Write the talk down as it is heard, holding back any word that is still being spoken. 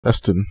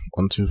Testing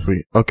 1, 2,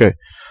 3. Okay.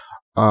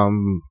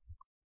 Um,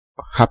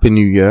 Happy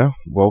New Year.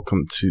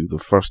 Welcome to the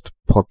first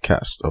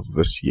podcast of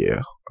this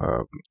year.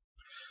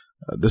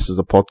 This is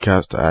a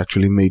podcast I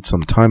actually made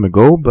some time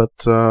ago, but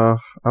I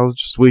was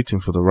just waiting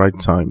for the right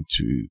time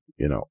to,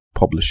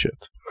 publish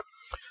it.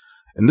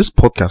 In this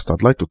podcast,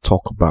 I'd like to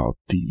talk about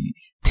the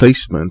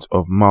placement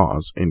of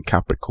Mars in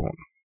Capricorn.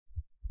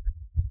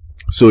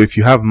 So if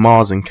you have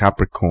Mars in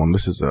Capricorn,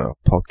 this is a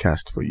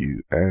podcast for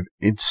you. And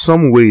in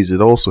some ways, it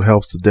also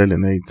helps to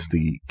delineate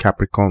the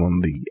Capricorn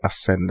on the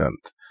ascendant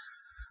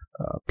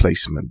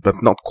placement,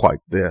 but not quite.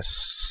 There are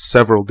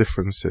several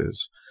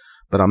differences,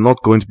 but I'm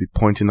not going to be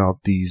pointing out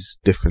these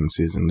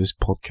differences in this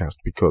podcast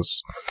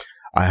because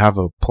I have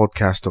a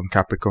podcast on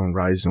Capricorn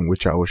rising,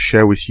 which I will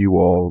share with you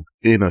all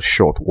in a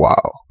short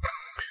while.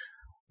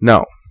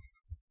 Now,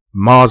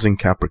 Mars in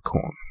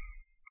Capricorn.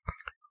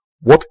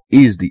 What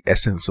is the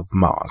essence of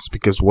Mars?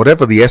 Because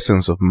whatever the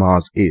essence of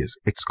Mars is,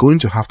 it's going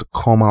to have to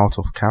come out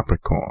of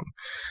Capricorn.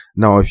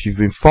 Now, if you've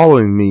been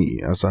following me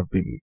as I've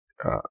been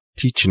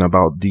teaching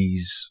about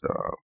these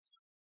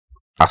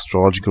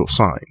astrological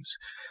signs,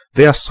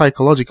 they are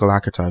psychological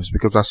archetypes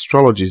because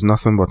astrology is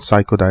nothing but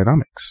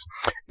psychodynamics.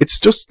 It's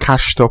just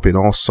cashed up in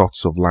all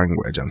sorts of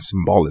language and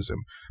symbolism.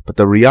 But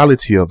the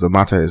reality of the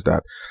matter is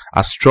that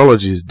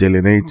astrology is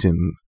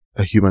delineating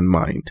a human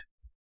mind.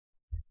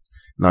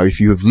 Now,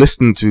 if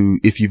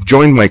you've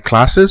joined my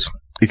classes,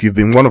 if you've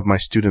been one of my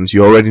students,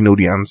 you already know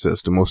the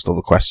answers to most of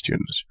the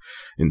questions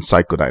in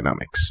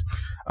psychodynamics.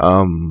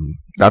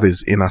 That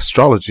is in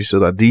astrology, so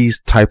that these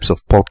types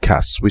of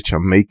podcasts which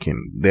I'm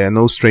making, they are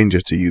no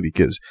stranger to you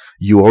because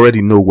you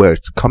already know where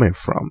it's coming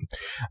from.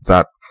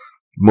 That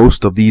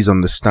most of these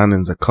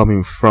understandings are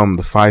coming from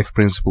the 5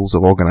 Principles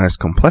of Organized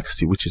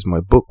Complexity, which is my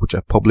book, which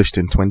I published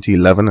in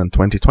 2011 and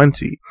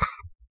 2020.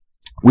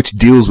 Which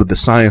deals with the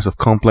science of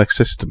complex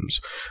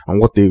systems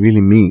and what they really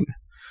mean.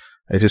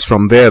 It is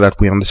from there that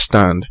we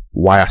understand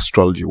why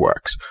astrology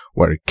works,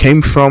 where it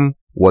came from,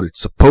 what it's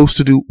supposed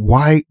to do,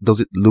 why does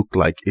it look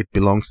like it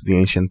belongs to the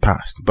ancient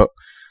past. But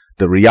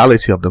the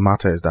reality of the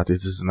matter is that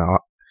it is in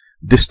our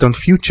distant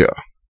future.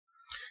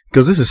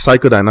 Because this is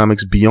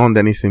psychodynamics beyond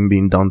anything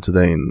being done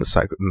today in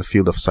the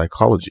field of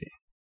psychology.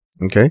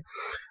 Okay?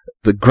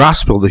 The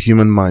grasp of the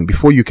human mind,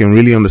 before you can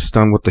really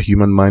understand what the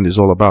human mind is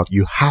all about,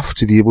 you have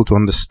to be able to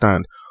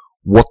understand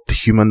what the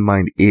human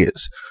mind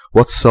is,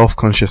 what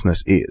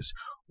self-consciousness is,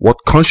 what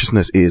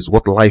consciousness is,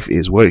 what life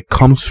is, where it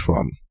comes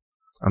from,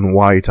 and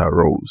why it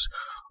arose.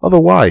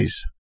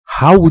 Otherwise,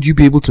 how would you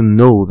be able to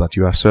know that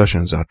your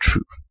assertions are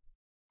true?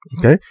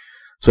 Okay?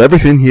 So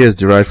everything here is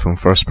derived from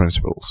first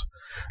principles.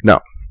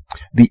 Now,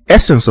 the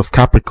essence of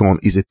Capricorn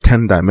is a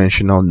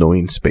 10-dimensional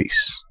knowing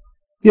space.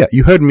 Yeah,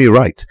 you heard me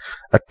right.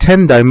 A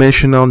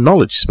 10-dimensional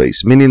knowledge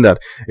space, meaning that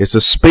it's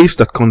a space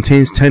that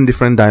contains 10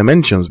 different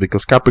dimensions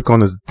because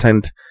Capricorn is the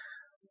 10th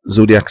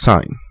zodiac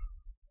sign.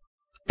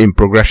 In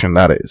progression,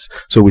 that is.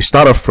 So we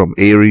start off from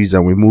Aries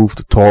and we move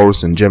to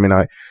Taurus and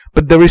Gemini.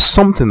 But there is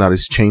something that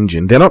is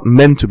changing. They're not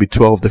meant to be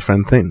 12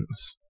 different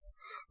things.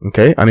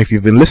 Okay? And if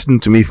you've been listening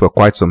to me for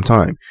quite some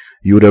time,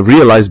 you would have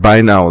realized by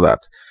now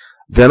that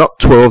they're not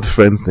 12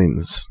 different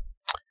things.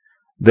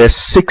 There's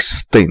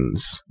 6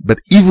 things, but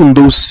even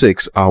those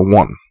 6 are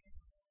one.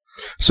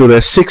 So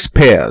there's 6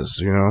 pairs,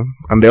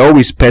 and they're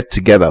always paired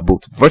together,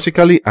 both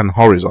vertically and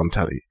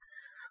horizontally.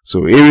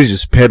 So Aries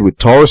is paired with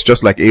Taurus,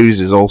 just like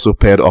Aries is also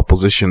paired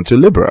opposition to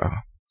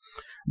Libra.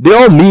 They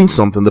all mean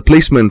something. The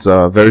placements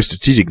are very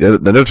strategic. They're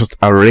not just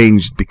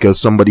arranged because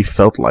somebody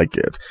felt like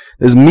it.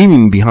 There's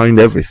meaning behind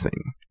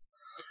everything.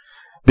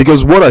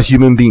 Because what are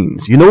human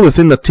beings? The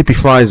thing that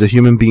typifies a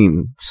human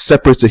being,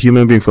 separates a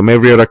human being from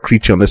every other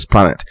creature on this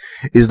planet,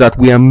 is that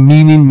we are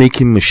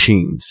meaning-making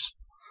machines.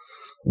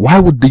 Why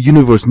would the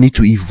universe need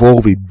to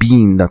evolve a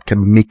being that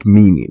can make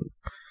meaning?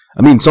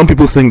 I mean, some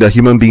people think that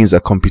human beings are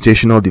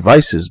computational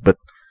devices, but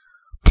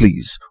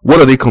please,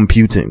 what are they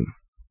computing?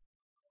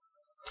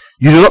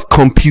 You do not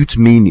compute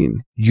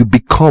meaning, you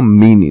become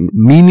meaning.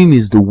 Meaning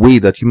is the way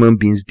that human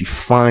beings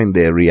define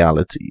their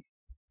reality.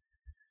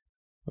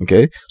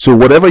 Okay, so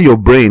whatever your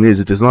brain is,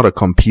 it is not a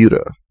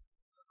computer.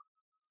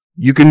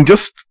 You can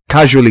just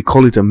casually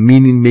call it a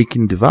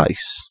meaning-making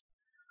device.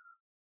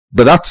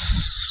 But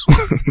that's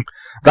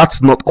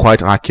that's not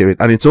quite accurate.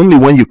 And it's only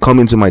when you come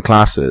into my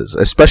classes,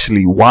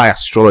 especially Why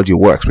Astrology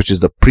Works, which is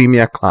the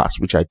premier class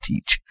which I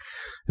teach.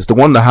 It's the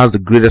one that has the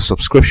greatest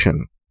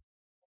subscription.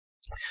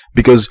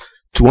 Because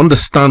to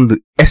understand the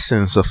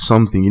essence of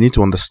something, you need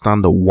to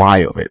understand the why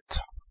of it.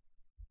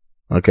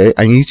 Okay,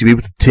 and you need to be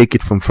able to take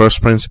it from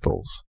first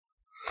principles.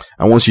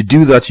 And once you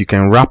do that, you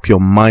can wrap your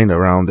mind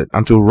around it.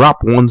 And to wrap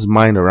one's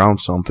mind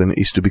around something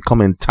is to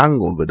become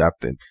entangled with that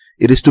thing.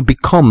 It is to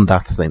become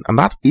that thing. And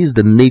that is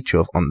the nature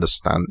of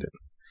understanding.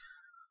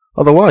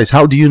 Otherwise,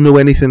 how do you know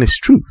anything is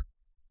true?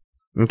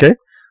 Okay?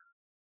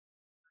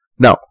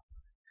 Now,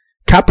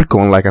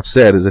 Capricorn, like I've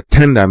said, is a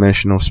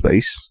 10-dimensional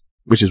space,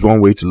 which is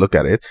one way to look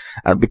at it.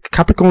 And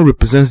Capricorn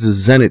represents the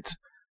zenith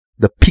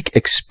the peak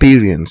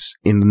experience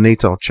in the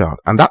natal chart.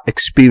 And that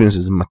experience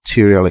is a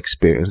material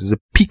experience. It's a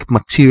peak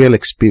material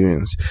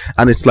experience.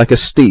 And it's like a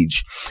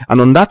stage. And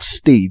on that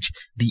stage,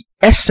 the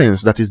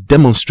essence that is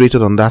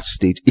demonstrated on that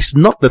stage is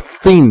not the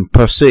thing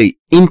per se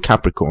in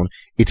Capricorn.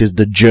 It is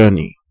the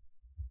journey.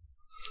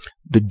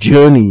 The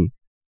journey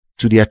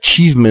to the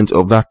achievement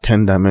of that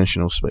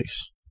 10-dimensional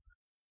space.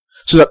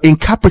 So that in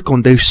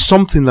Capricorn, there is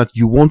something that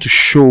you want to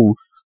show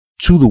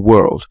to the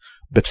world.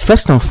 But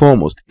first and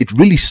foremost, it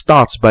really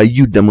starts by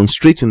you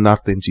demonstrating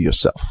that thing to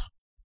yourself.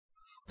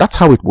 That's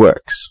how it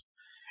works.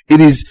 It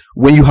is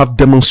when you have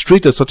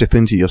demonstrated such a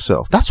thing to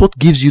yourself. That's what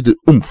gives you the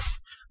oomph,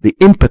 the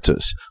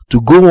impetus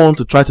to go on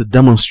to try to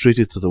demonstrate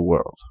it to the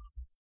world.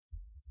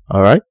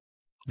 Alright?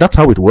 That's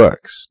how it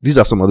works. These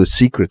are some of the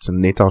secrets in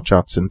natal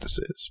chart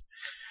synthesis.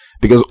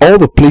 Because all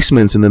the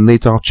placements in the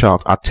natal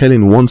chart are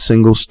telling one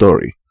single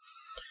story.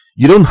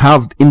 You don't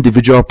have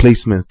individual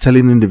placements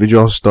telling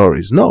individual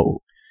stories. No.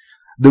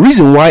 The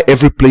reason why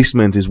every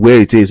placement is where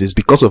it is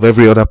because of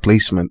every other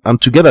placement, and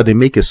together they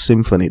make a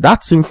symphony.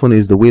 That symphony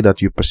is the way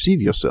that you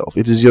perceive yourself.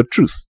 It is your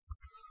truth.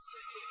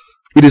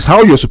 It is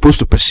how you're supposed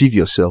to perceive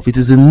yourself. It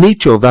is the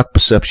nature of that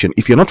perception.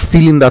 If you're not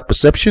feeling that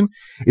perception,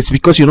 it's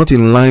because you're not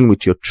in line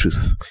with your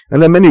truth.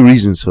 And there are many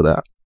reasons for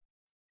that.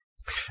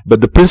 But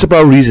the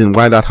principal reason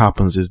why that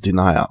happens is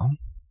denial.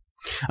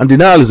 And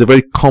denial is a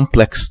very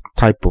complex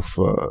type of,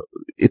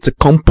 it's a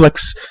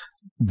complex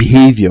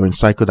behavior in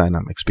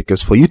psychodynamics,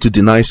 because for you to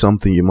deny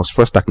something, you must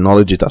first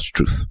acknowledge it as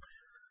truth,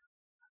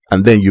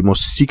 and then you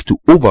must seek to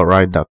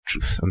override that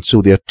truth. And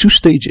so there are two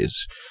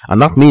stages, and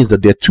that means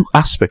that there are two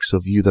aspects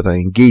of you that are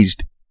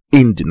engaged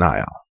in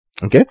denial.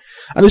 Okay?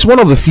 And it's one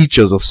of the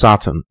features of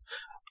Saturn.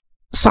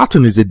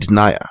 Saturn is a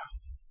denier.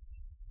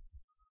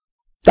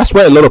 That's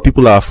why a lot of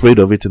people are afraid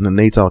of it in the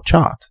natal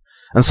chart.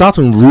 And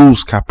Saturn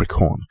rules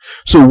Capricorn.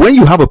 So when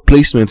you have a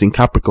placement in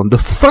Capricorn, the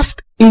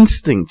first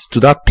instinct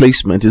to that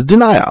placement is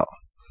denial.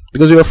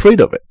 Because you're afraid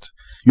of it.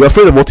 You're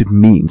afraid of what it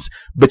means.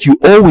 But you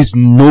always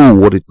know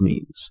what it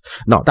means.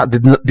 Now, that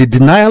the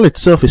denial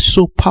itself is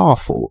so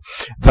powerful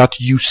that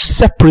you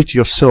separate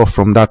yourself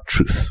from that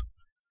truth.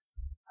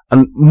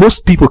 And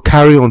most people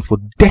carry on for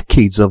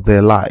decades of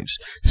their lives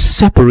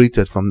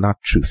separated from that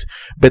truth.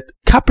 But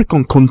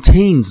Capricorn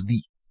contains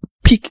the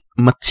peak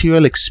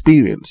material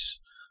experience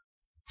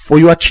for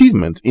your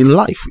achievement in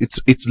life.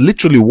 It's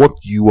literally what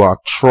you are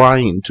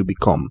trying to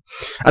become.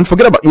 And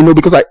forget about,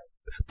 because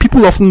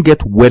people often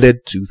get wedded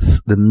to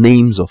the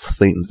names of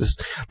things,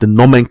 the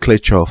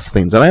nomenclature of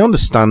things, and I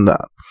understand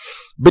that.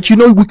 But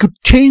we could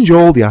change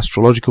all the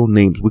astrological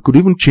names. We could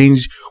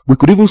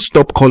even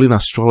stop calling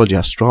astrology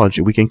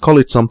astrology. We can call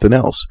it something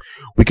else.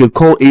 We can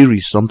call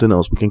Aries something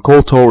else. We can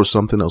call Taurus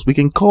something else. We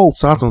can call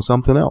Saturn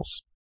something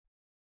else.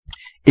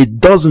 It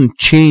doesn't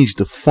change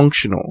the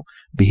functional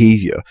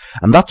behavior.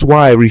 And that's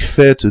why I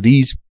refer to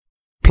these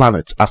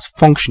planets as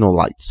functional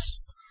lights.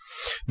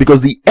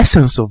 Because the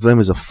essence of them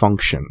is a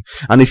function.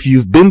 And if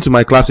you've been to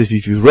my class, if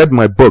you've read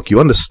my book, you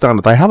understand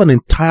that I have an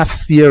entire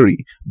theory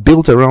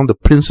built around the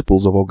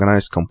principles of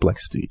organized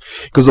complexity.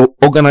 Because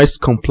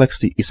organized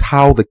complexity is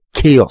how the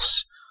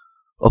chaos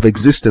of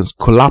existence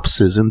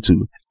collapses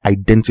into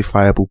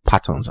identifiable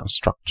patterns and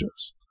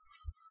structures.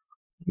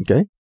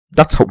 Okay?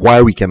 That's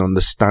why we can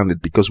understand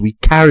it, because we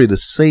carry the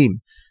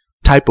same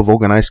type of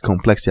organized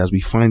complexity as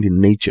we find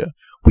in nature.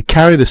 We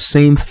carry the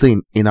same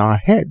thing in our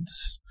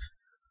heads.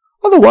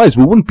 Otherwise,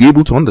 we wouldn't be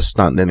able to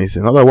understand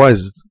anything.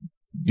 Otherwise,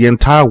 the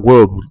entire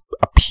world would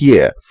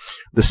appear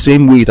the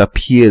same way it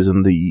appears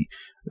in the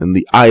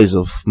eyes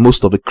of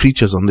most of the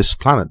creatures on this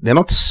planet. They're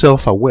not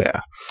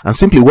self-aware. And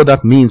simply what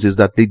that means is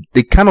that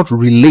they cannot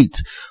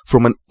relate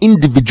from an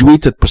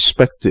individuated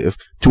perspective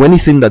to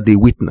anything that they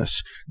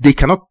witness. They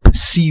cannot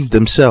perceive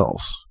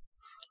themselves.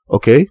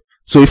 Okay?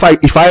 So if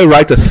I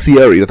write a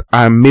theory that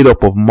I am made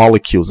up of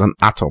molecules and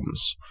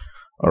atoms,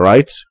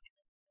 alright?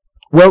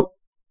 Well,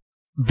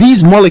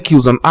 these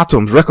molecules and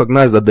atoms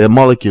recognize that they're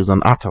molecules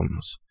and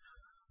atoms.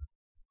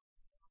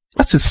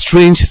 That's a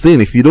strange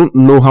thing. If you don't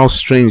know how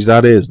strange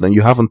that is, then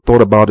you haven't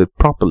thought about it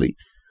properly.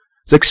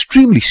 It's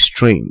extremely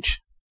strange.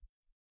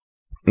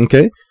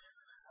 Okay?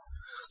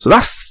 So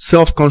that's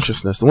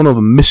self-consciousness, one of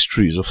the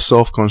mysteries of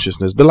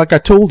self-consciousness. But like I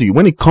told you,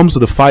 when it comes to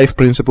the 5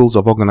 principles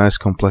of organized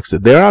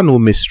complexity, there are no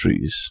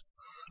mysteries.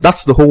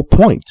 That's the whole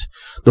point.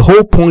 The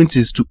whole point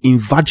is to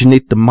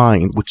invaginate the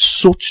mind with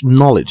such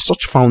knowledge,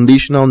 such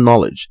foundational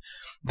knowledge,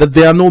 that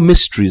there are no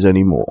mysteries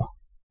anymore.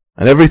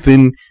 And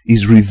everything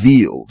is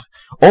revealed.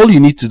 All you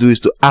need to do is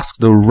to ask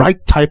the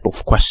right type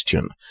of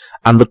question.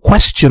 And the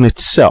question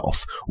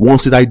itself,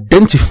 once it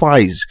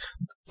identifies,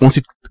 once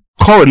it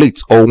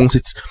correlates, or once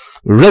it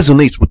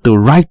resonates with the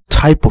right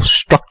type of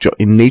structure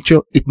in nature,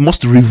 it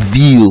must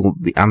reveal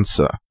the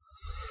answer.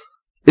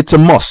 It's a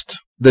must.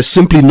 There's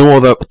simply no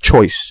other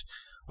choice.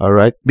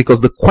 Alright?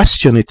 Because the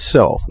question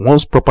itself,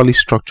 once properly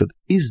structured,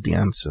 is the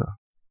answer.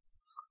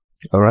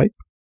 Alright?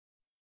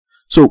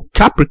 So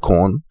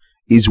Capricorn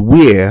is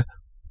where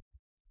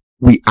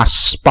we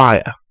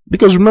aspire.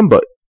 Because remember,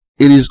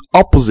 it is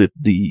opposite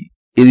it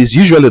is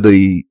usually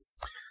the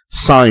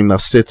sign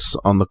that sits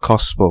on the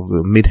cusp of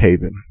the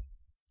midheaven.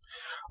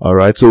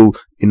 Alright, so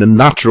in the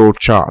natural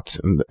chart,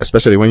 and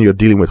especially when you're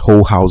dealing with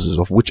whole houses,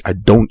 of which I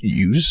don't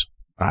use,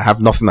 I have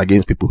nothing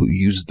against people who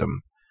use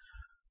them.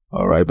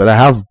 Alright, but I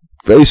have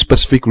very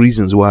specific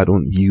reasons why I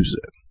don't use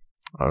it.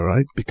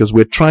 Alright, because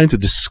we're trying to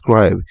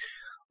describe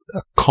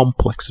a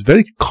complex,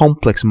 very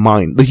complex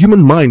mind. The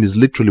human mind is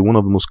literally one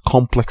of the most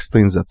complex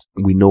things that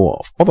we know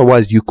of.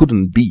 Otherwise, you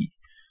couldn't be.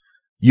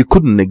 You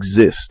couldn't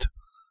exist.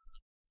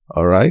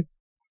 Alright?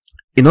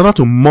 In order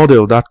to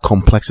model that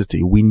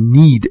complexity, we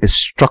need a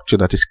structure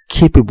that is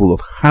capable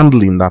of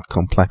handling that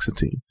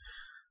complexity.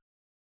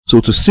 So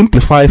to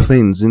simplify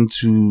things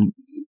into,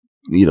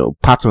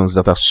 patterns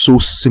that are so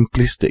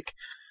simplistic,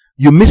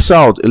 you miss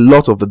out a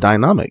lot of the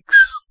dynamics.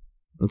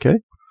 Okay?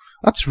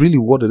 That's really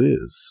what it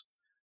is.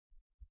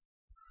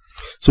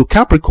 So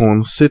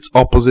Capricorn sits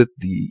opposite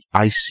the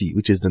IC,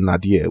 which is the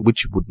nadir,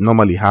 which would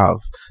normally have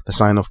the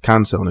sign of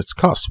Cancer on its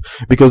cusp,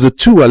 because the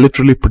two are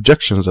literally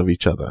projections of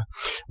each other,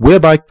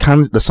 whereby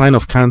the sign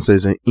of Cancer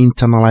is an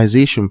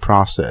internalization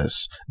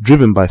process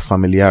driven by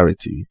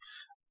familiarity,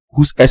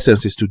 whose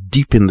essence is to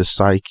deepen the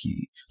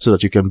psyche so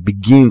that you can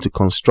begin to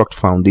construct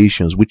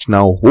foundations which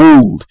now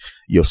hold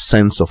your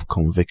sense of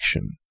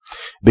conviction.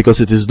 Because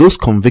it is those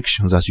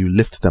convictions, as you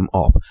lift them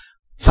up,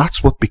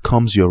 that's what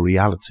becomes your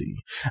reality.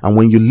 And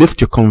when you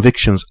lift your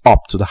convictions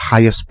up to the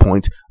highest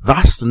point,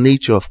 that's the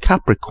nature of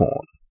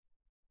Capricorn.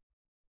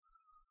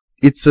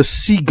 It's a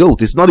sea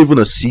goat. It's not even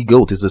a sea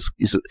goat.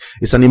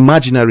 It's an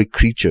imaginary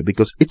creature,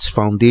 because its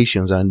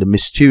foundations are in the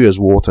mysterious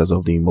waters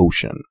of the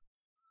emotion.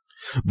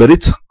 But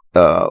its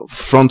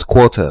front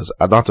quarters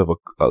are that of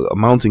a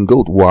mountain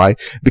goat. Why?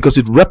 Because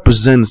it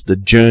represents the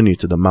journey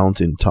to the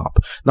mountain top.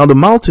 Now, the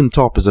mountain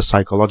top is a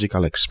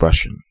psychological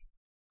expression.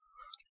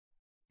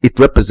 It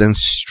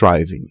represents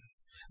striving,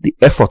 the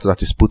effort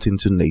that is put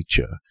into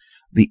nature,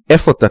 the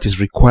effort that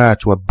is required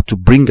to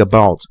bring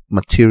about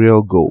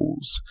material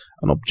goals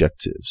and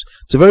objectives.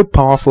 It's a very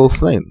powerful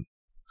thing,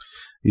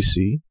 you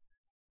see.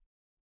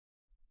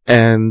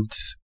 And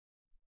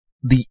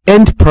the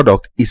end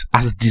product is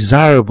as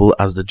desirable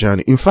as the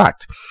journey. In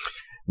fact,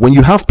 when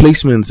you have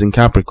placements in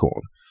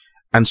Capricorn,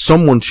 and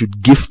someone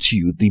should gift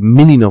you the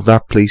meaning of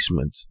that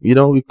placement,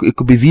 it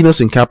could be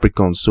Venus in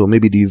Capricorn, so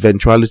maybe the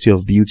eventuality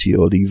of beauty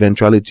or the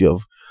eventuality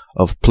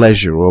of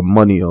pleasure or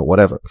money or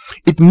whatever.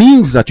 It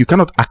means that you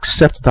cannot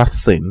accept that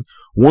thing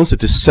once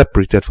it is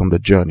separated from the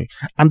journey.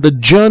 And the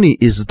journey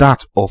is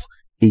that of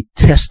a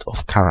test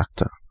of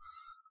character.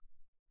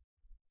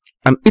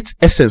 And its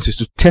essence is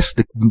to test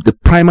the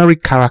primary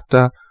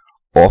character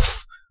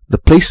of the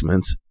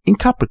placements in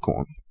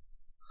Capricorn.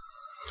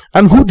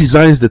 And who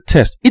designs the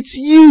test? It's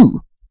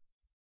you.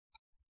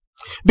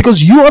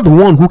 Because you are the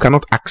one who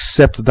cannot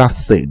accept that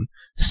thing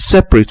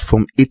separate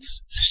from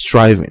its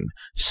striving,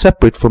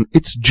 separate from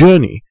its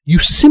journey. You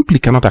simply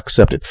cannot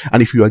accept it.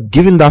 And if you are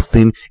given that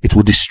thing, it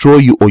will destroy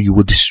you, or you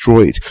will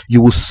destroy it.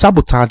 You will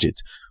sabotage it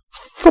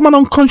from an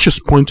unconscious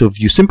point of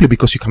view, simply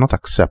because you cannot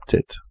accept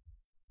it.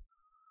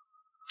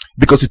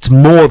 Because it's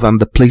more than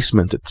the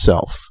placement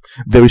itself.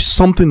 There is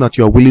something that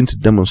you are willing to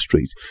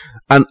demonstrate.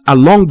 And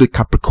along the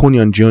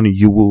Capricornian journey,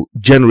 you will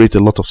generate a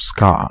lot of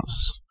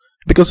scars.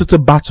 Because it's a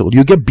battle.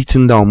 You get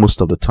beaten down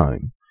most of the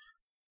time.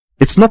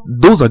 It's not,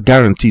 those are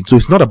guaranteed. So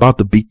it's not about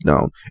the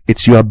beatdown.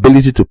 It's your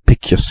ability to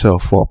pick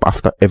yourself up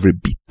after every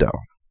beatdown.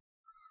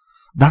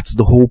 That's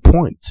the whole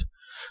point.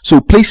 So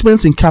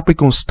placements in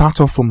Capricorn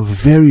start off from a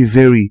very,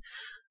 very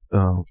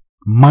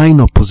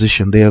minor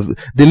position. They're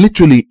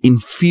literally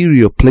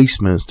inferior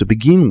placements to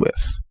begin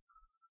with.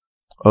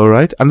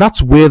 Alright? And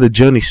that's where the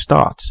journey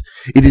starts.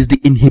 It is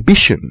the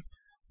inhibition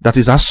that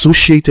is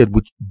associated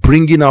with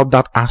bringing out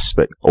that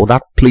aspect or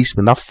that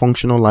placement, that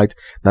functional light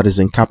that is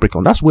in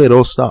Capricorn. That's where it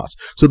all starts.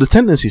 So the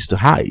tendency is to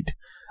hide,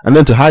 and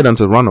then to hide and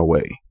to run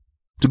away,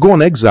 to go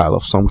on exile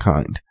of some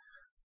kind.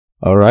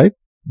 Alright?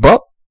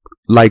 But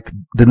like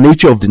the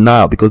nature of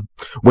denial, because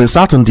when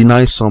Saturn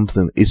denies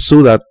something, it's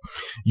so that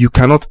you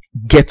cannot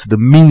get the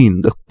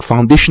meaning, the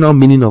foundational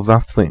meaning of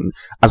that thing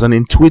as an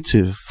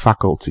intuitive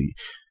faculty.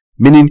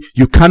 Meaning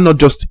you cannot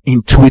just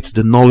intuit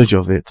the knowledge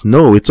of it.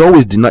 No, it's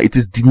always denied. It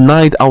is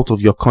denied out of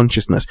your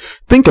consciousness.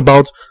 Think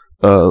about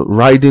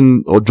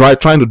riding or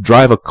trying to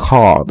drive a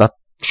car that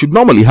should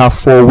normally have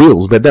 4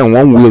 wheels, but then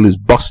one wheel is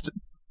busted.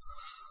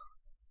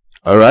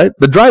 Alright?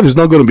 The drive is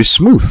not going to be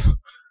smooth.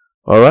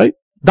 Alright?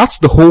 That's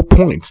the whole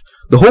point.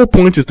 The whole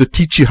point is to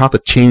teach you how to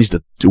change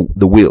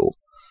the wheel.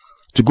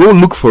 To go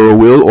look for a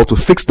wheel or to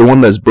fix the one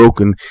that's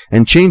broken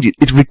and change it,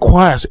 it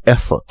requires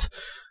effort.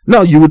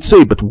 Now you would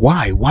say, but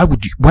why? Why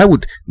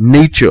would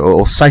nature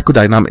or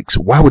psychodynamics,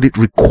 why would it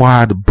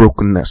require the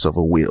brokenness of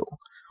a wheel?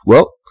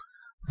 Well,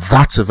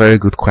 that's a very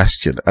good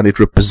question, and it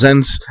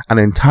represents an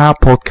entire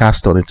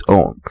podcast on its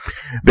own,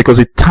 because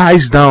it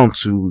ties down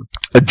to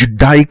a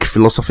Judaic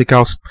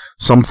philosophical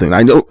something.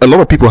 I know a lot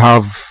of people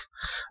have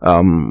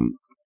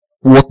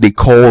what they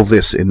call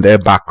this in their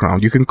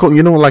background. You can call,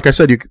 like I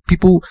said,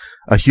 people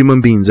are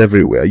human beings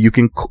everywhere.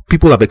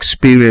 People have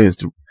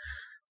experienced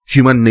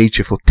human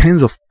nature for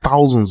tens of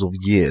thousands of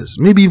years,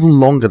 maybe even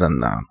longer than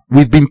that.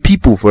 We've been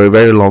people for a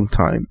very long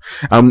time,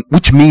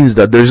 which means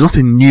that there is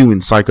nothing new in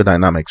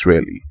psychodynamics,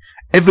 really.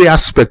 Every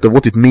aspect of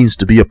what it means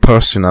to be a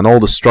person and all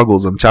the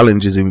struggles and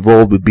challenges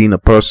involved with being a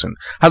person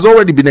has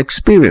already been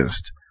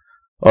experienced.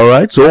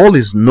 Alright? So all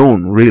is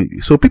known, really.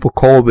 So people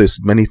call this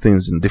many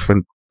things in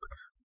different,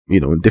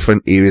 in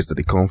different areas that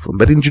they come from.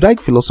 But in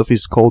Judaic philosophy,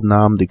 it's called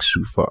Naam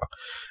Diksufa.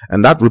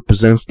 And that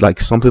represents like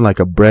something like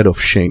a bread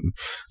of shame.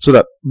 So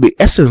that the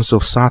essence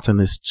of Saturn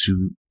is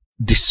to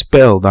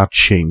dispel that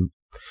shame,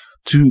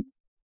 to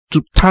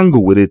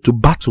tangle with it, to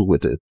battle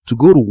with it, to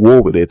go to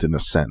war with it in a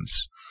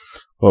sense.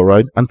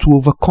 Alright, and to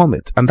overcome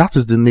it. And that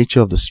is the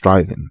nature of the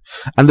striving.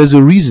 And there's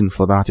a reason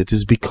for that. It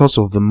is because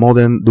of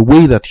the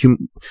way that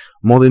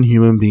modern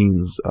human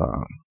beings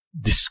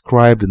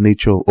describe the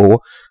nature or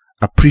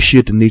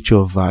appreciate the nature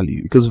of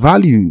value. Because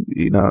value,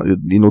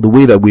 the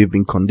way that we've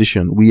been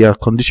conditioned, we are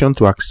conditioned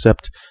to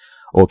accept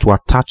or to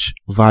attach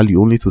value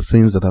only to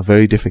things that are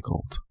very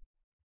difficult.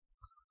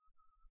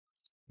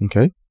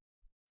 Okay?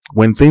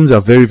 When things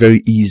are very,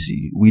 very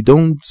easy,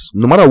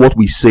 no matter what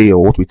we say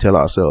or what we tell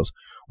ourselves,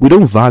 we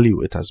don't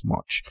value it as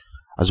much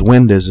as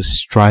when there's a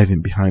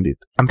striving behind it.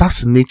 And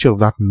that's the nature of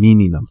that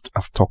meaning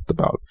I've talked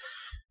about.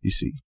 You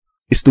see,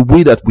 it's the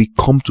way that we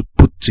come to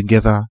put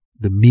together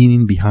the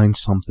meaning behind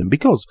something,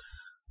 because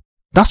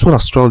that's what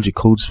astrology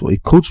codes for.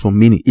 It codes for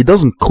meaning. It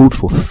doesn't code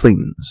for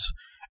things.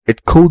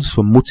 It codes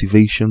for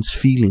motivations,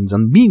 feelings,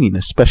 and meaning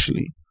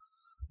especially.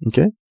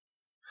 Okay?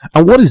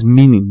 And what is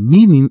meaning?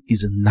 Meaning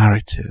is a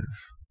narrative.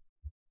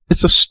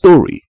 It's a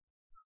story.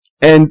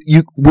 And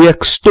we are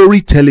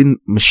storytelling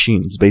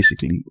machines,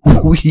 basically.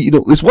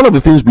 It's one of the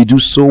things we do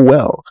so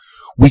well.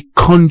 We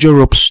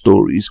conjure up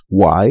stories.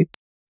 Why?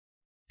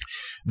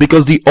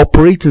 Because the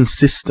operating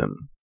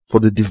system for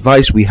the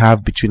device we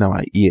have between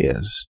our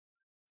ears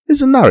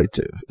is a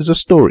narrative, is a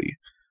story.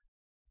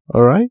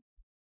 Alright?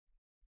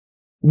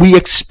 We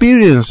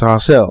experience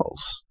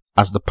ourselves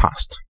as the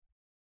past.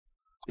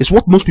 It's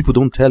what most people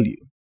don't tell you.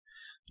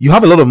 You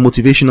have a lot of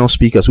motivational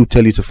speakers who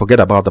tell you to forget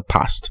about the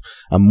past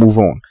and move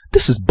on.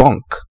 This is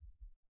bunk.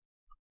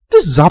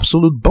 This is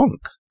absolute bunk.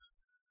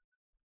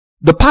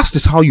 The past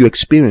is how you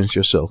experience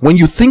yourself. When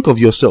you think of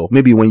yourself,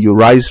 maybe when you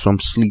rise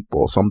from sleep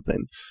or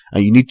something,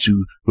 and you need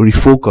to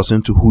refocus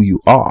into who you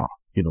are,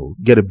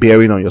 get a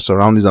bearing on your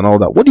surroundings and all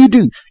that. What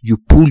do? You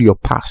pull your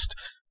past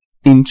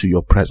into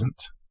your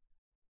present.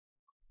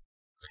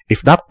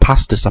 If that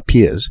past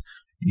disappears,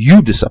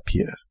 you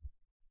disappear.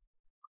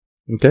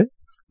 Okay?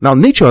 Now,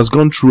 nature has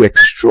gone through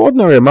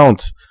extraordinary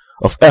amount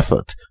of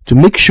effort to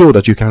make sure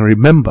that you can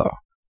remember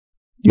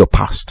your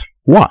past.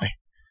 Why?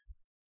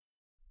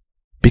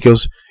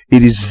 Because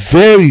it is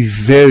very,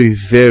 very,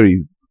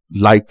 very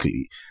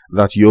likely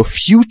that your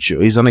future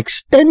is an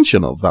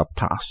extension of that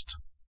past.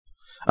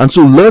 And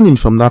so learning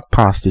from that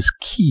past is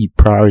key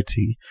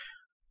priority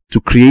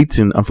to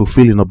creating and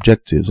fulfilling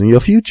objectives in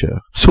your future.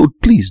 So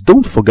please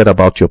don't forget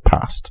about your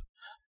past.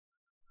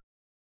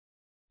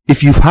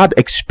 If you've had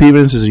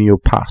experiences in your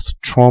past,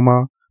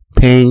 trauma,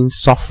 pain,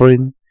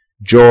 suffering,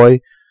 joy,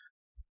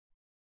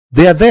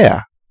 they are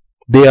there.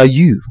 They are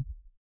you.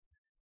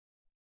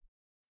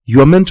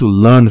 You are meant to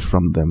learn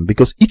from them,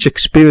 because each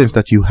experience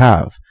that you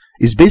have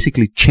is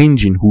basically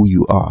changing who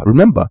you are.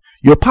 Remember,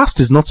 your past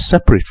is not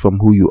separate from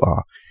who you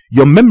are.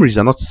 Your memories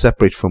are not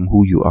separate from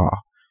who you are.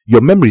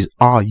 Your memories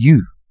are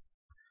you.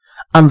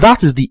 And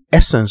that is the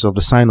essence of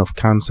the sign of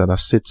Cancer that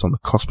sits on the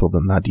cusp of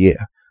the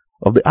nadir,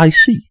 of the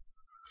IC.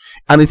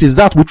 And it is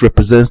that which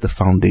represents the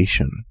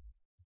foundation.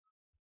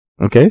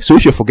 Okay? So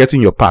if you're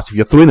forgetting your past, if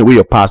you're throwing away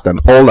your past and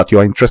all that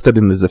you're interested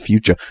in is the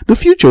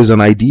future is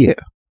an idea.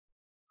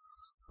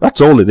 That's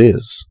all it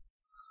is.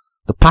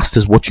 The past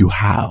is what you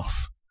have.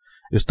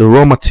 It's the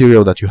raw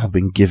material that you have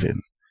been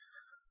given.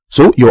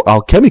 So your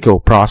alchemical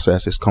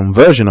process is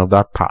conversion of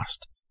that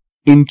past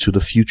into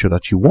the future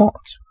that you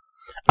want.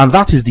 And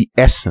that is the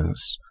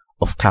essence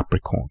of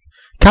Capricorn.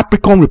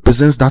 Capricorn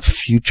represents that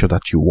future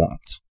that you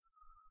want.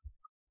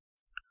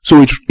 So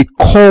it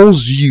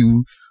calls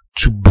you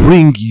to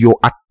bring your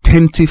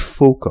attentive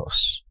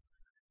focus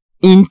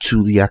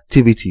into the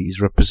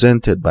activities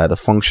represented by the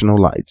functional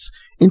lights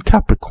in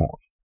Capricorn.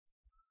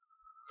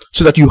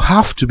 So that you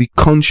have to be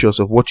conscious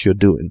of what you're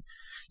doing.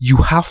 You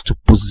have to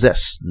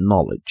possess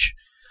knowledge.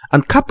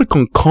 And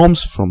Capricorn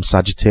comes from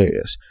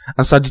Sagittarius.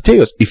 And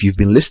Sagittarius, if you've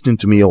been listening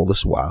to me all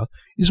this while,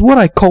 is what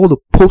I call the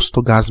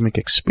post-orgasmic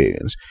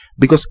experience,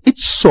 because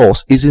its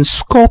source is in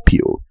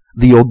Scorpio,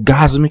 the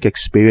orgasmic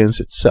experience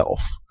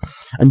itself.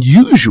 And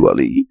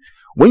usually,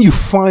 when you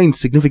find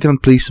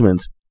significant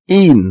placements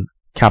in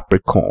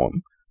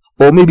Capricorn,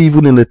 or maybe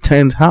even in the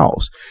 10th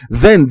house,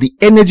 then the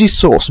energy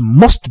source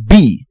must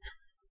be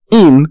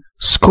in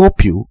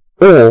Scorpio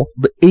or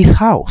the 8th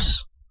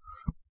house.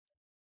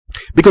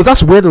 Because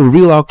that's where the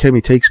real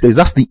alchemy takes place.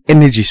 That's the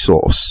energy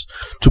source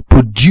to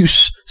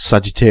produce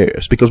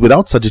Sagittarius. Because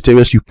without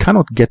Sagittarius, you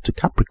cannot get to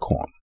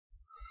Capricorn.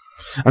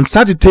 And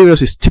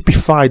Sagittarius is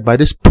typified by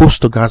this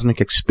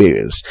post-orgasmic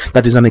experience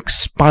that is an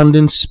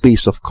expanding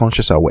space of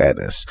conscious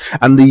awareness.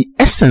 And the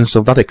essence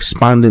of that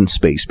expanding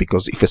space,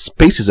 because if a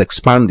space is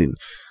expanding,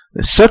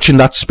 searching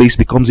that space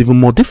becomes even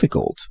more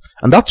difficult.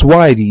 And that's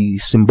why the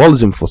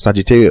symbolism for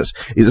Sagittarius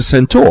is a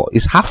centaur,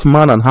 is half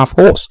man and half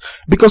horse,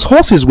 because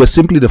horses were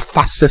simply the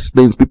fastest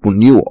things people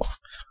knew of.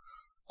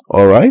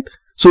 Alright?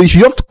 So if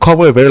you have to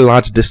cover a very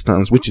large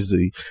distance, which is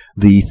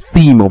the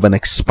theme of an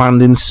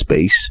expanding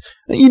space,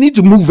 you need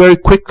to move very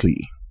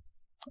quickly.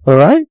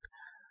 Alright?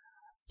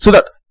 So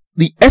that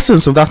the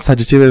essence of that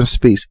Sagittarian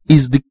space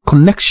is the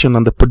connection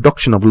and the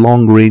production of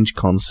long-range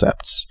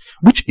concepts,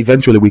 which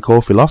eventually we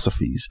call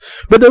philosophies.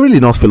 But they're really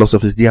not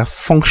philosophies, they are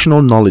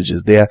functional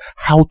knowledges, they are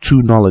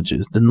how-to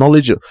knowledges, the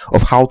knowledge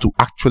of how to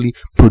actually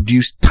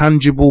produce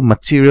tangible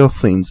material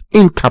things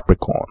in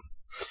Capricorn.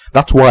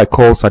 That's why I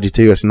call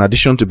Sagittarius, in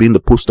addition to being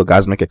the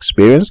post-orgasmic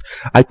experience,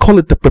 I call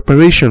it the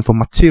preparation for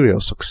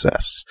material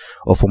success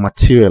or for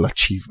material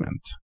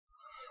achievement.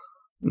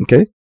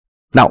 Okay?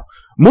 Now,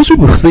 most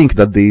people think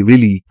that they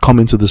really come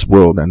into this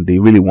world and they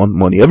really want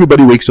money.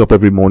 Everybody wakes up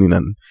every morning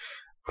and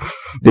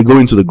they go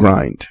into the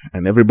grind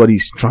and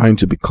everybody's trying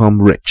to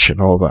become rich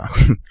and all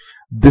that.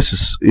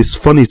 This is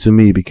funny to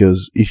me,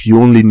 because if you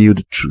only knew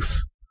the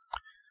truth,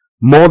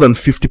 more than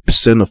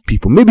 50% of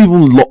people, maybe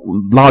even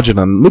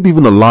maybe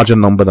even a larger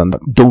number than that,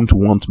 don't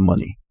want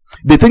money.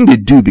 They think they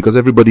do because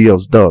everybody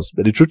else does,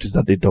 but the truth is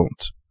that they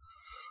don't.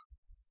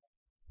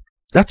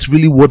 That's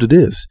really what it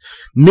is.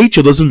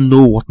 Nature doesn't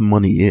know what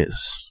money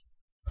is.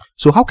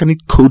 So how can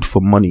it code for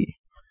money?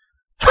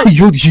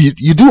 you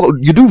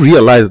do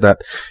realize that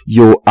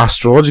your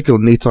astrological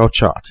natal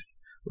chart,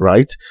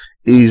 right,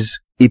 is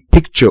a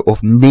picture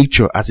of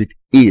nature as it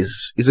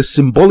is a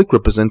symbolic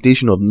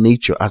representation of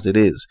nature as it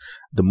is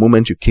the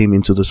moment you came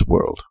into this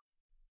world.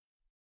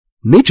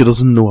 Nature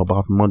doesn't know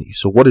about money,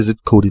 so what is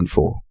it coding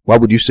for? Why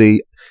would you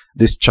say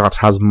this chart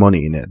has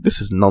money in it? This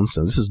is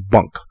nonsense. This is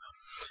bunk.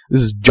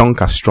 This is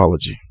junk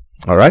astrology.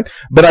 All right,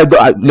 but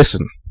I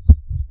listen.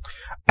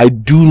 I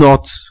do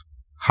not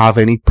have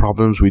any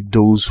problems with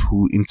those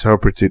who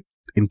interpret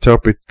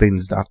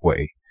things that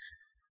way.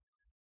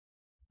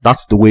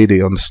 That's the way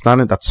they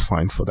understand it. That's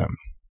fine for them.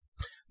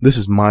 This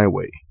is my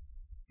way.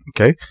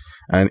 Okay?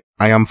 And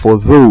I am for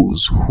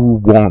those who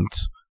want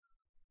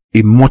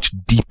a much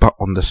deeper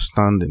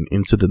understanding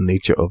into the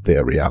nature of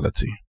their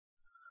reality.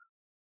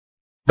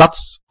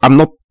 I'm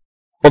not,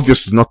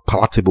 obviously not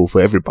palatable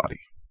for everybody.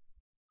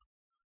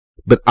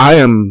 But I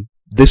am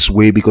this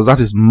way because that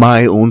is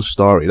my own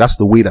story. That's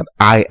the way that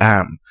I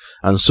am.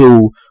 And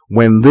so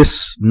when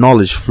this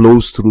knowledge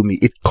flows through me,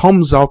 it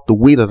comes out the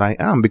way that I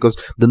am, because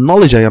the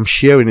knowledge I am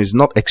sharing is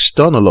not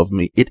external of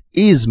me. It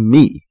is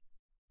me.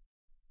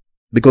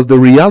 Because the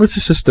reality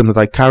system that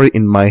I carry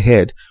in my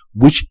head,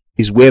 which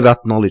is where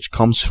that knowledge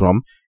comes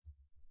from,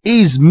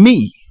 is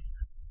me.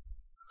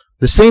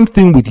 The same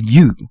thing with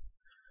you.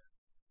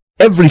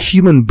 Every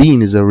human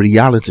being is a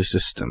reality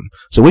system.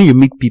 So when you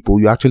meet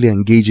people, you're actually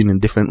engaging in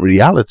different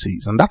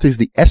realities. And that is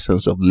the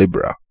essence of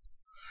Libra.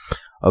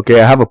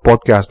 Okay, I have a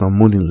podcast on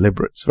Moon in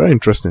Libra. It's very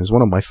interesting. It's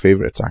one of my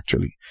favorites,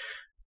 actually.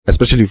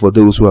 Especially for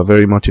those who are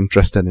very much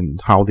interested in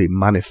how they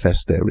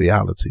manifest their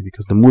reality.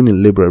 Because the Moon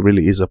in Libra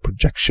really is a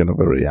projection of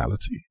a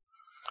reality.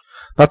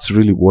 That's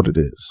really what it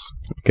is.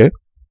 Okay?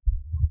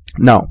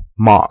 Now,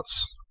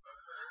 Mars.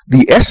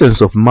 The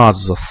essence of Mars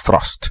is a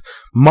thrust.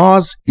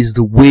 Mars is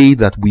the way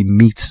that we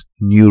meet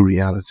new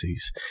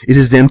realities. It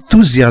is the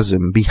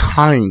enthusiasm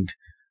behind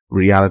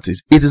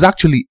realities. It is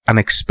actually an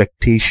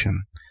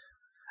expectation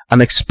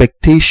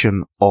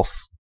of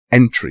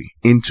entry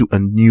into a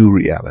new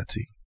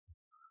reality.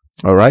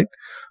 Alright?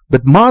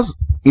 But Mars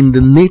in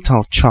the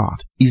natal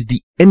chart is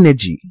the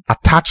energy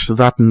attached to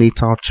that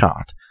natal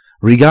chart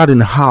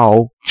regarding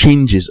how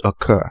changes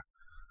occur.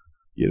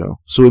 You know,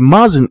 so a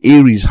Mars in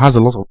Aries has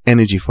a lot of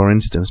energy, for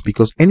instance,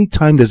 because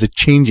anytime there's a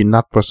change in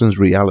that person's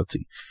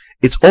reality,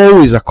 it's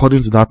always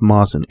according to that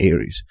Mars in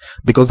Aries,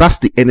 because that's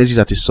the energy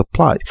that is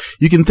supplied.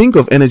 You can think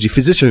of energy,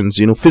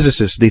 physicians,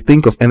 physicists, they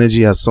think of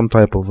energy as some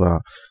type of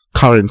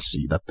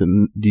currency that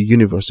the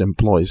universe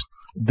employs.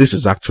 This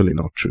is actually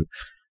not true.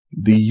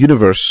 The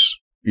universe,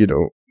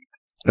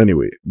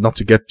 anyway, not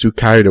to get too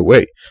carried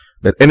away,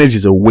 but energy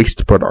is a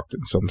waste product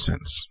in some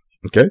sense.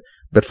 Okay?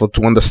 But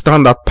to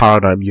understand that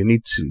paradigm, you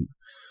need to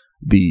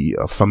be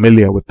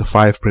familiar with the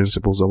 5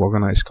 principles of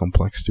organized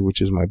complexity,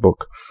 which is my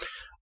book.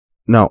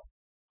 Now,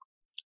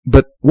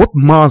 but what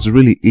Mars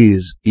really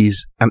is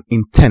an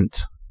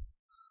intent,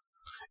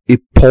 a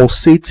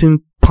pulsating,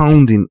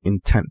 pounding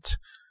intent,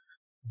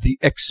 the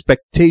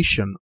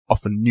expectation of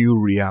a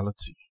new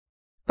reality.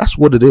 That's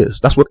what it is.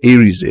 That's what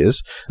Aries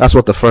is. That's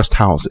what the first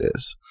house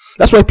is.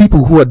 That's why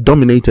people who are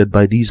dominated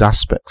by these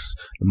aspects,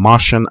 the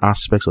Martian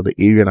aspects or the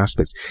Aryan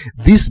aspects,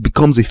 this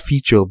becomes a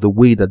feature of the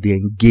way that they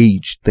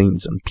engage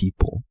things and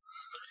people.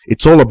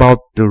 It's all about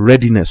the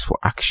readiness for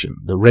action,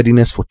 the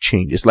readiness for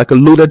change. It's like a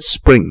loaded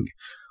spring.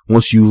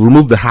 Once you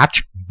remove the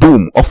hatch,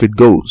 boom, off it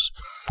goes.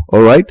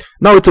 Alright?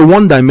 Now it's a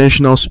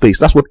one-dimensional space.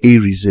 That's what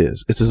Aries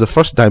is. It is the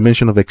first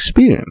dimension of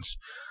experience.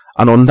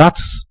 And on that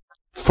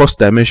first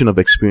dimension of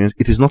experience,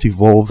 it is not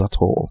evolved at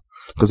all.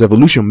 Because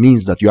evolution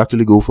means that you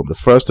actually go from the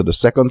first to the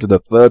second to the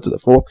third to the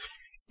fourth.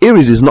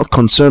 Aries is not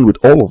concerned with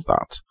all of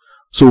that.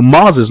 So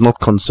Mars is not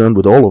concerned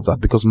with all of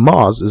that because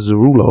Mars is the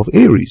ruler of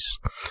Aries.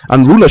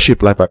 And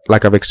rulership,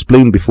 like I've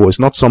explained before, is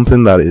not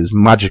something that is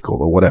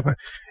magical or whatever.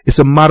 It's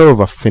a matter of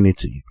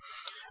affinity.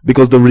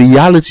 Because the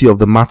reality of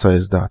the matter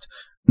is that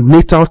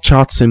natal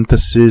chart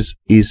synthesis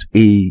is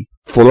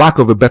for lack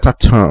of a better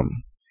term,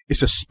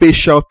 it's a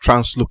spatial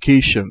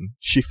translocation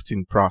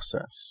shifting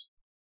process.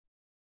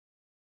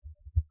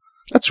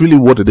 That's really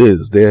what it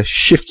is. There are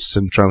shifts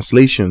and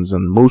translations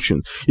and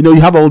motions. You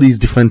have all these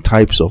different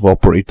types of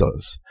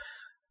operators.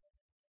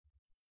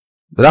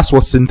 But that's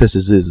what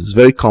synthesis is. It's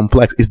very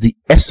complex. It's the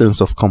essence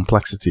of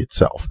complexity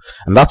itself.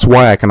 And that's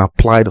why I can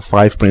apply the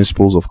 5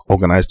 principles of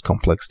organized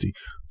complexity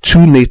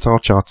to natal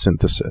chart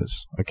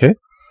synthesis. Okay?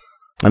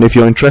 And if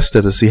you're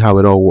interested to see how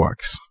it all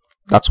works,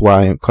 that's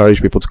why I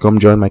encourage people to come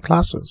join my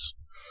classes.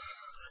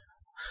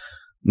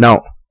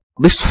 Now,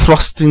 this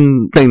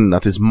thrusting thing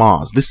that is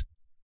Mars, this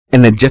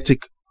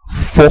energetic,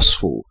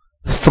 forceful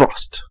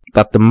thrust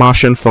that the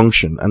Martian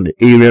function and the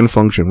Aryan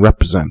function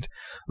represent,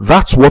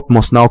 that's what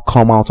must now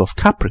come out of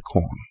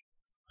Capricorn.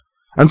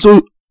 And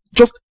so,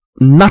 just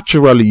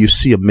naturally, you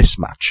see a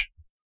mismatch.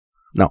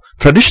 Now,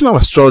 traditional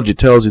astrology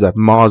tells you that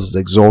Mars is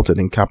exalted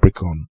in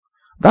Capricorn.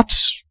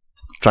 That's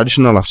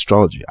traditional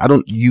astrology. I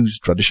don't use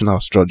traditional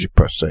astrology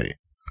per se.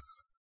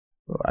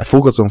 I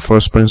focus on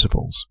first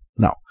principles.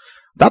 Now,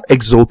 that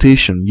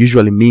exaltation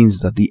usually means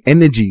that the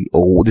energy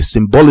or the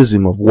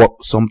symbolism of what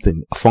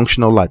something, a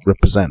functional light,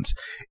 represents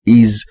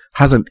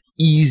has an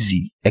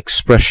easy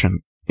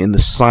expression in the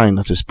sign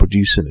that is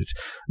producing it.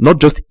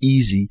 Not just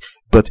easy,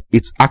 but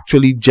it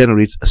actually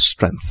generates a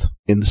strength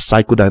in the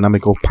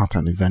psychodynamical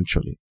pattern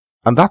eventually.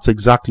 And that's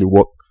exactly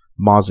what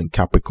Mars in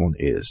Capricorn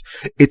is.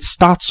 It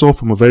starts off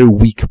from a very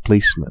weak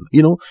placement.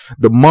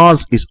 The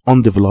Mars is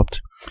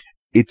undeveloped.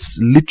 It's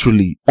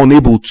literally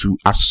unable to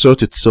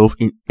assert itself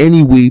in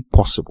any way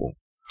possible.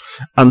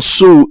 And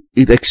so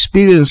it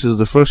experiences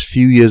the first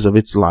few years of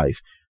its life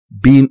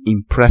being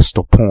impressed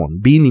upon,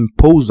 being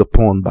imposed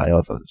upon by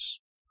others.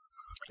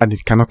 And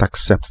it cannot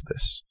accept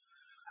this.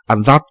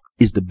 And that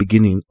is the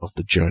beginning of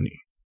the journey.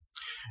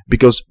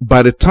 Because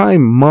by the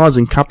time Mars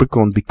in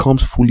Capricorn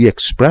becomes fully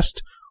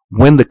expressed,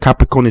 when the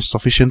Capricorn is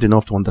sufficient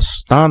enough to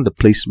understand the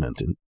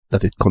placement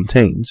that it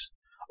contains,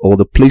 or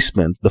the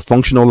placement, the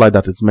functional light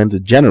that it's meant to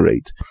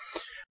generate,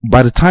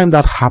 by the time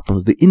that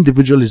happens, the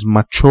individual is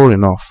mature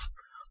enough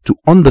to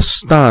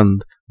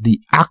understand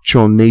the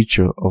actual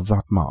nature of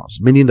that Mars.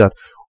 Meaning that,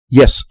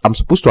 yes, I'm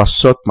supposed to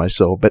assert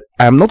myself, but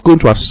I'm not going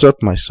to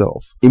assert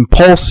myself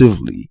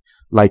impulsively,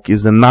 like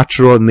is the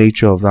natural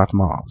nature of that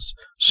Mars.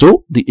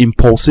 So the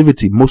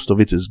impulsivity, most of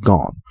it is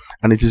gone,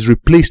 and it is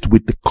replaced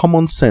with the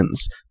common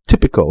sense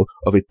typical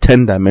of a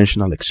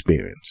 10-dimensional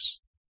experience.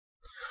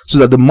 So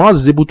that the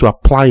Mars is able to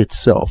apply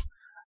itself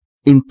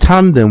in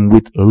tandem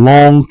with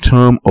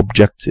long-term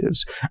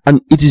objectives.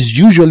 And it is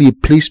usually a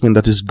placement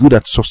that is good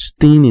at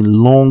sustaining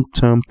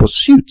long-term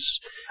pursuits.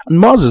 And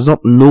Mars is not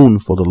known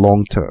for the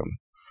long term.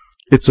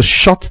 It's a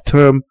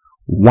short-term,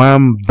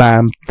 wham,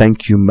 bam,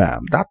 thank you,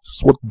 ma'am.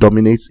 That's what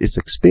dominates its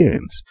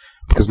experience.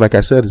 Because like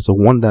I said, it's a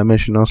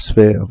one-dimensional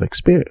sphere of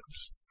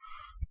experience.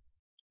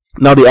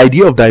 Now, the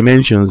idea of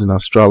dimensions in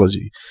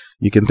astrology,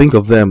 you can think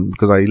of them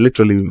because I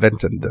literally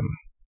invented them.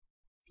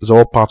 It's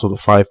all part of the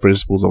 5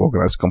 principles of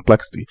organized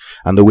complexity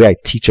and the way I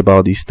teach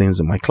about these things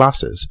in my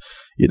classes.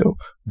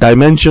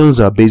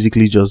 Dimensions are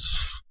basically just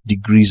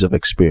degrees of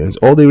experience,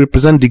 or they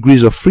represent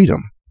degrees of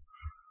freedom.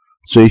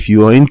 So if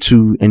you are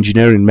into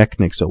engineering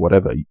mechanics or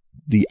whatever,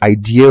 the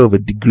idea of a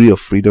degree of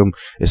freedom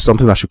is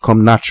something that should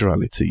come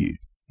naturally to you.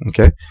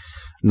 Okay?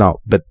 Now,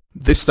 but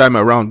this time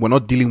around, we're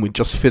not dealing with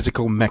just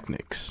physical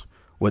mechanics.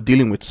 We're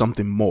dealing with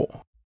something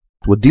more.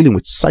 We're dealing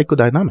with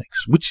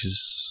psychodynamics, which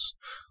is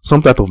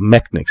some type of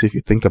mechanics, if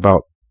you think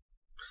about,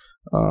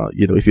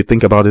 if you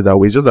think about it that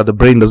way. It's just that the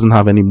brain doesn't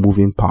have any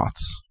moving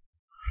parts.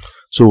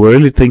 So we're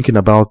really thinking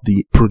about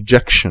the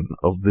projection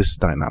of this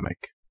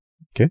dynamic.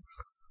 Okay?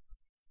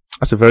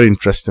 That's a very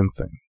interesting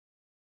thing.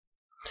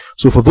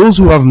 So for those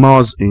who have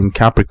Mars in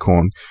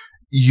Capricorn,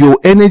 your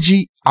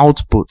energy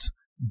output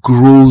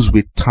grows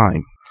with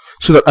time.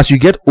 So that as you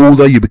get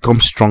older, you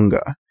become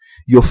stronger.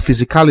 Your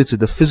physicality,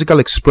 the physical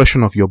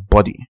expression of your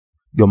body,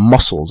 your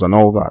muscles and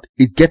all that,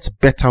 it gets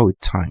better with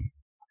time.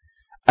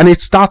 And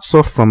it starts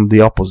off from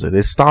the opposite.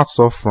 It starts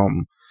off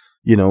from,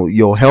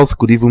 your health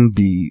could even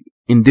be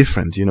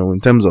indifferent, in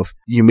terms of,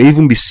 you may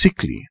even be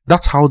sickly.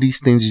 That's how these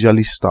things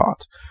usually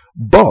start.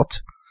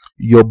 But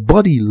your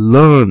body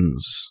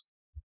learns.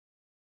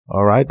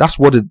 Alright? That's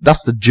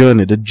the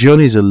journey. The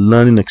journey is a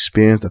learning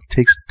experience that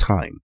takes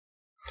time.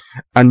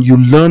 And you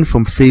learn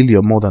from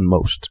failure more than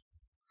most.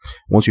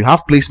 Once you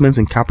have placements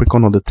in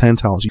Capricorn on the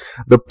 10th house,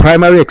 the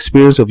primary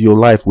experience of your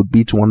life would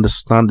be to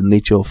understand the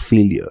nature of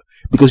failure,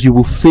 because you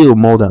will fail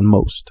more than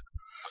most.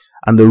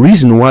 And the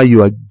reason why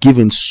you are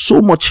given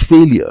so much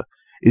failure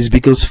is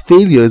because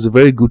failure is a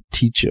very good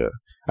teacher,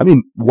 I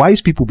mean,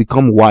 wise people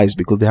become wise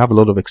because they have a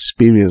lot of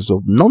experience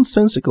of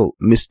nonsensical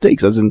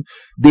mistakes, as in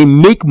they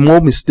make more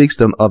mistakes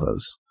than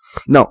others.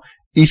 Now,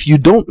 if you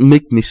don't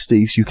make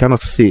mistakes, you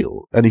cannot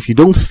fail. And if you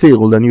don't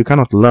fail, then you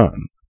cannot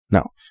learn.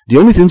 Now, the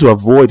only thing to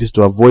avoid is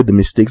to avoid the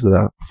mistakes that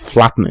are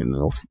flattening,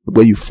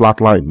 where you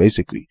flatline,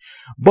 basically.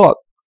 But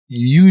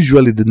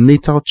usually the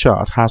natal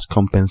chart has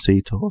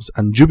compensators,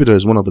 and Jupiter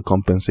is one of the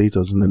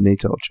compensators in the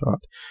natal chart.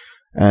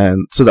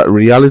 And so that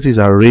realities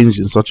are arranged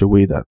in such a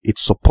way that it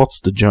supports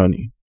the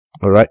journey.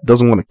 All right.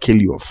 Doesn't want to kill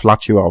you or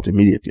flat you out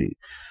immediately.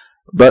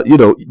 But,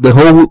 the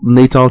whole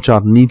natal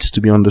chart needs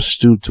to be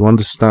understood to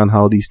understand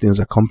how these things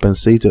are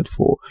compensated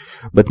for.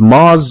 But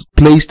Mars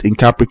placed in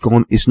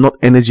Capricorn is not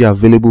energy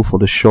available for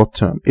the short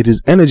term. It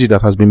is energy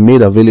that has been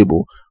made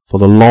available for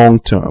the long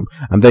term.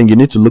 And then you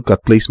need to look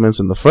at placements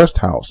in the first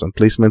house and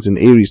placements in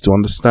Aries to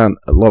understand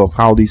a lot of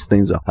how these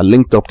things are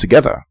linked up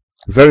together.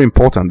 Very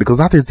important, because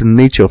that is the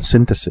nature of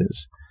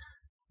synthesis.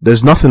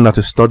 There's nothing that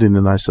is studied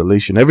in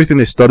isolation. Everything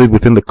is studied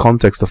within the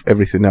context of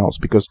everything else,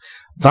 because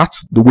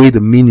that's the way the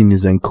meaning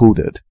is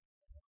encoded.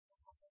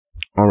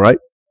 Alright?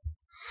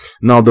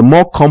 Now, the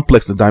more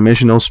complex the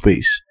dimensional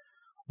space,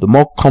 the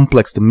more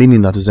complex the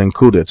meaning that is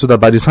encoded. So that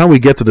by the time we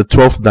get to the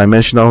 12th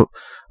dimensional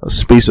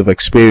space of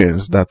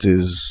experience, that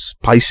is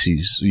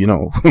Pisces,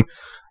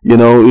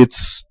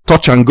 it's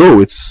touch and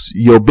go.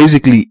 You're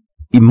basically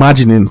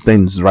imagining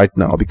things right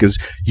now, because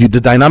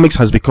the dynamics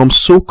has become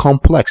so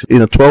complex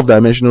in a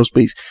 12-dimensional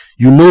space.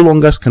 You no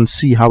longer can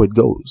see how it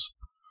goes.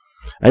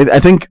 I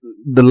think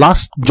the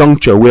last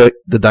juncture where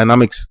the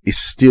dynamics is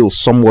still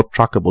somewhat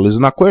trackable is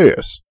in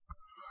Aquarius.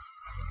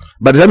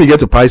 By the time you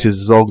get to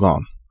Pisces, it's all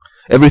gone.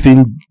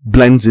 Everything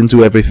blends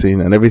into everything,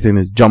 and everything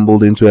is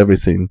jumbled into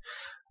everything.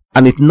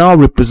 And it now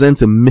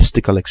represents a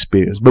mystical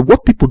experience. But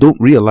what people don't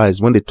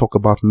realize when they talk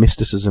about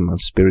mysticism and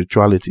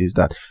spirituality is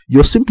that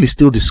you're simply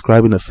still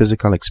describing a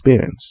physical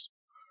experience.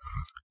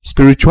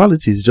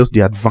 Spirituality is just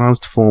the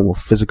advanced form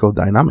of physical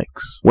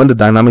dynamics, when the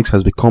dynamics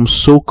has become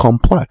so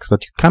complex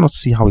that you cannot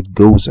see how it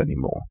goes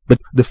anymore. But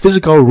the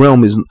physical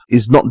realm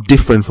is not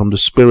different from the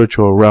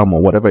spiritual realm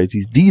or whatever it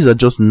is. These are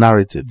just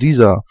narrative.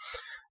 These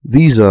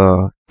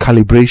are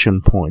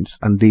calibration points,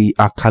 and they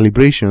are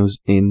calibrations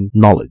in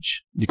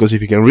knowledge. Because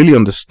if you can really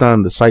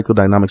understand the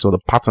psychodynamics or the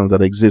patterns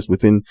that exist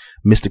within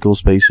mystical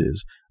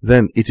spaces,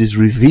 then it is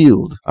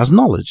revealed as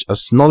knowledge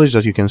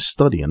that you can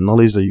study and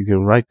knowledge that you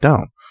can write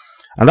down.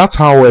 And that's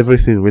how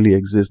everything really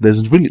exists.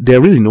 There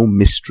are really no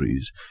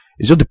mysteries.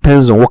 It just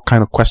depends on what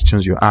kind of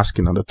questions you're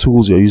asking and the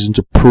tools you're using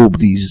to probe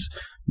these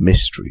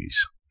mysteries.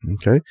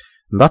 Okay?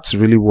 And that's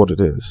really what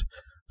it is.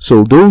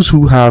 So those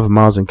who have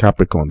Mars in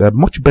Capricorn, they're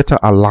much better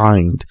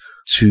aligned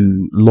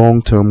to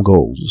long-term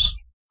goals.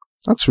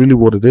 That's really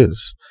what it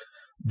is.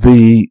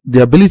 The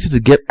ability to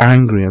get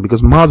angry, and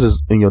because Mars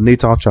is in your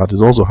natal chart,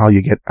 is also how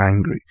you get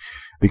angry,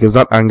 because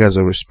that anger is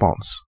a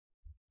response.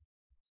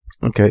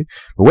 Okay,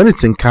 but when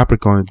it's in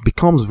Capricorn, it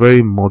becomes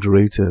very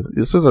moderated.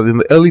 It's so that in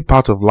the early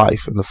part of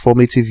life, in the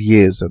formative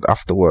years, and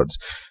afterwards,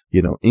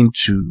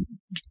 into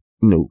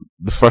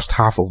the first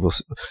half of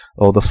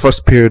the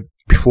first period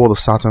before the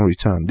Saturn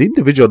return, the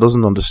individual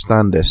doesn't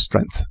understand their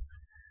strength.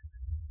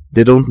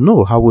 They don't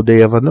know. How would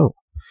they ever know?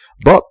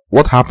 But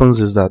what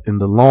happens is that in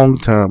the long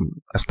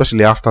term,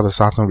 especially after the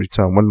Saturn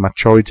return, when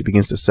maturity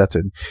begins to set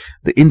in,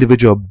 the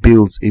individual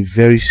builds a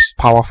very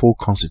powerful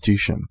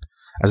constitution,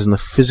 as in a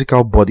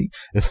physical body,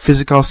 a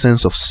physical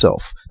sense of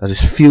self that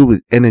is filled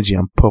with energy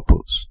and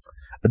purpose,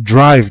 a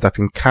drive that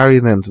can carry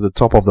them to the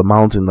top of the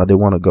mountain that they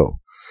want to go.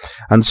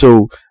 And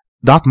so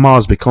that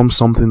Mars becomes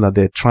something that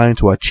they're trying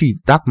to achieve.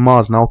 That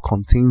Mars now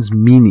contains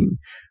meaning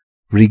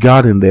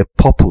regarding their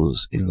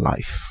purpose in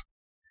life.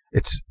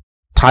 It's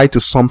tied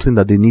to something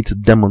that they need to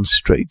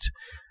demonstrate.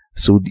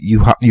 So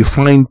you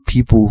find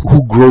people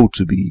who grow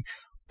to be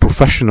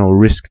professional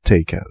risk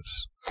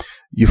takers.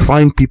 You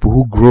find people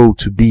who grow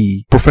to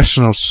be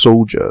professional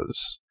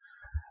soldiers,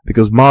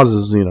 because Mars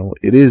is,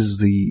 it is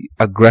the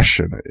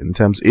aggression in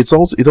terms. It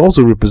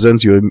also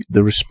represents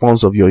the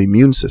response of your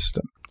immune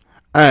system,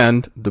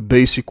 and the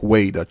basic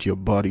way that your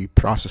body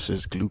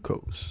processes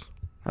glucose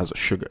as a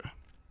sugar.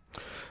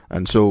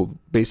 And so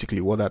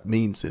basically what that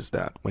means is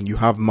that when you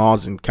have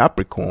Mars in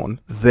Capricorn,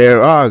 there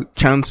are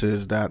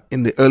chances that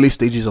in the early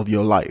stages of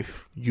your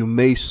life, you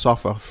may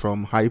suffer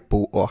from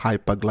hypo or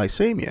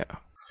hyperglycemia.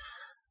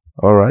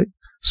 All right.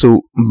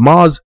 So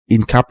Mars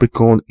in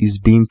Capricorn is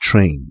being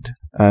trained,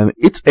 and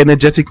its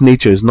energetic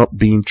nature is not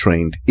being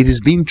trained. It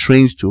is being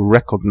trained to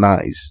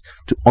recognize,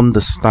 to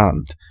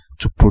understand,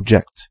 to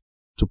project,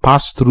 to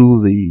pass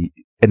through the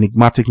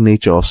enigmatic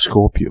nature of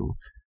Scorpio,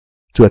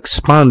 to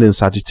expand in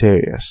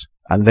Sagittarius,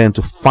 and then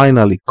to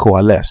finally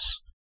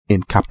coalesce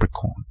in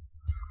Capricorn.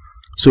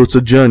 So it's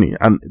a journey,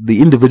 and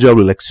the individual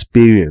will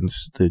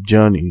experience the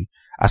journey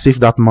as if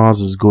that Mars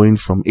is going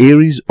from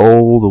Aries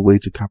all the way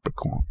to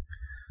Capricorn.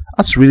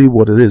 That's really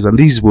what it is, and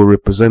these will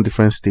represent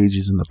different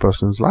stages in the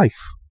person's life.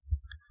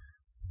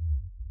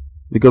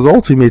 Because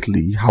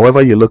ultimately,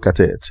 however you look at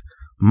it,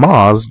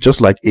 Mars,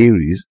 just like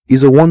Aries,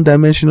 is a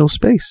one-dimensional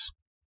space.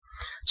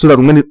 So that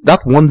when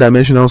that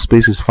one-dimensional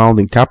space is found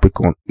in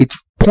Capricorn, it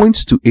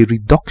points to a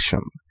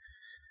reduction,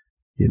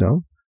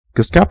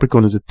 because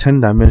Capricorn is a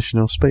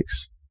 10-dimensional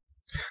space.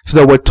 So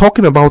that we're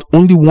talking about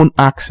only one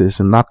axis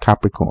in that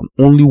Capricorn,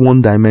 only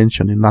one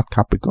dimension in that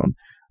Capricorn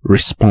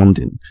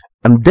responding.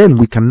 And then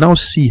we can now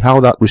see how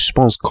that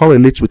response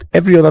correlates with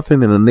every other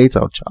thing in the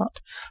natal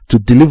chart to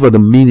deliver the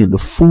meaning, the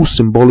full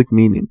symbolic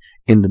meaning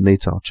in the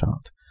natal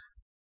chart.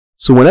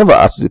 So whenever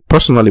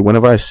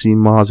I see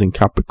Mars in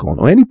Capricorn,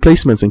 or any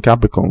placements in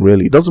Capricorn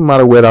really, it doesn't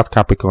matter where that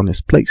Capricorn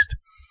is placed,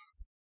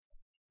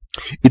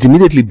 it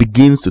immediately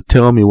begins to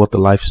tell me what the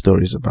life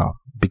story is about,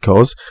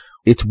 because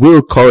it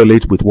will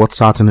correlate with what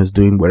Saturn is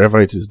doing wherever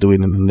it is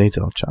doing in the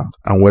natal chart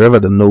and wherever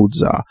the nodes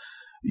are.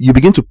 You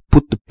begin to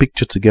put the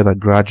picture together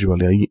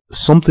gradually.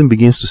 Something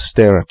begins to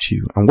stare at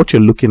you, and what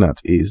you're looking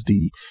at is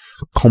the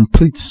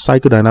complete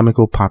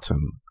psychodynamical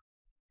pattern.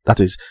 That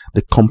is,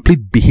 the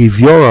complete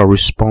behavioral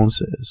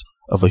responses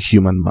of a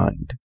human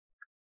mind.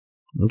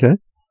 Okay?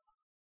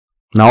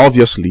 Now,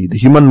 obviously, the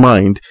human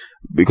mind,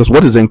 because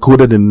what is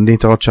encoded in the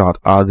natal chart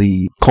are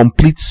the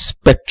complete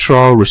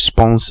spectral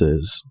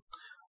responses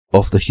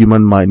of the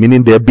human mind,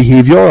 meaning their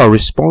behavioral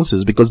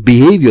responses, because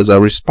behaviors are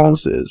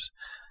responses.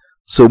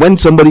 So when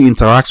somebody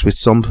interacts with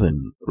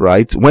something,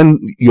 right, when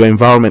your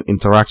environment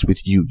interacts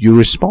with you, you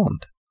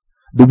respond.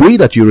 The way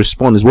that you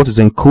respond is what is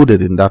encoded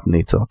in that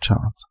natal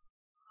chart.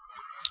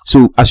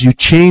 So as you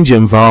change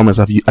environments,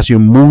 as you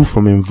move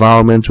from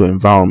environment to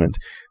environment,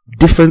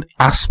 different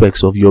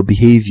aspects of your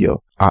behavior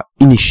are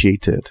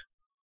initiated.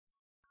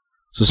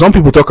 So some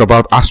people talk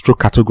about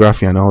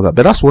astrocartography and all that,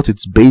 but that's what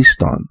it's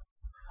based on.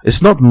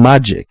 It's not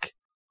magic.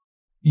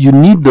 You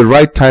need the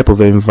right type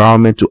of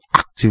environment to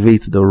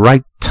activate the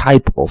right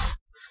type of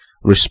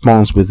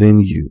response within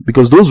you,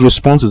 because those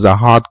responses are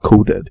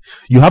hard-coded.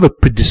 You have a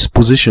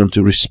predisposition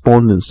to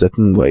respond in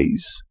certain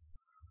ways.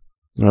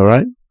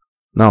 Alright?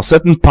 Now,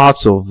 certain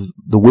parts of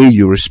the way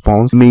you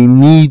respond may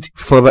need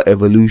further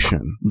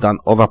evolution than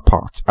other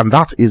parts, and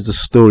that is the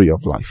story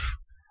of life.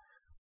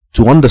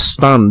 To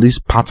understand this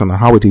pattern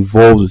and how it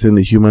evolves within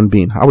the human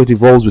being, how it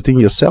evolves within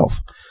yourself,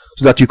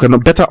 so that you can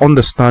better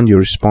understand your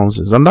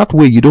responses, and that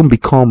way you don't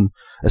become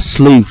a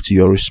slave to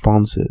your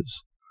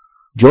responses.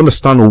 You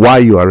understand why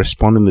you are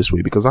responding this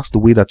way, because that's the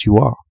way that you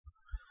are.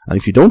 And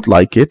if you don't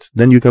like it,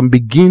 then you can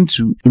begin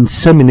to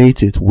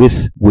inseminate it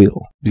with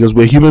will, because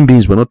we're human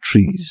beings, we're not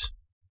trees.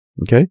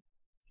 Okay?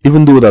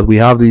 Even though that we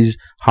have these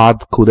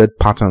hard-coded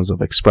patterns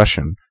of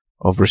expression,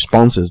 of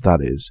responses, that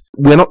is,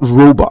 we're not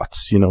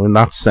robots, in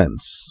that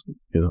sense.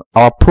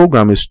 Our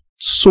program is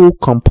so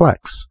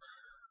complex.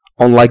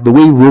 Unlike the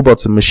way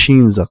robots and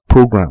machines are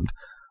programmed,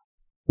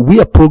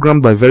 we are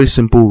programmed by very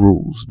simple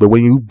rules. But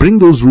when you bring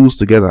those rules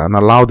together and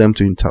allow them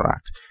to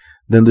interact,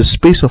 then the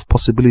space of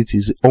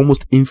possibilities is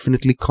almost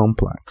infinitely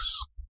complex.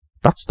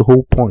 That's the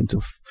whole point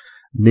of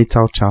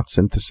natal chart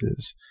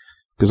synthesis.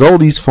 Because all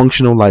these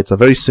functional lights are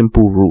very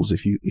simple rules.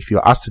 If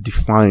you're asked to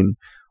define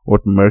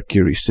what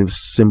Mercury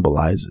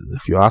symbolizes,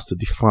 if you're asked to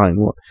define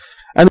what,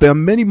 and there are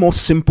many more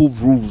simple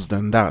rules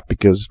than that,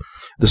 because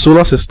the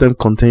solar system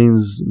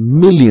contains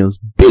millions,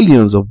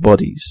 billions of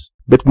bodies,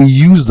 but we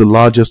use the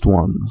largest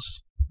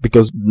ones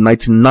because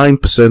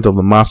 99% of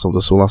the mass of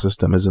the solar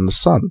system is in the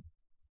sun.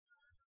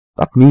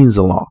 That means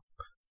a lot.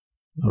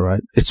 All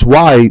right. It's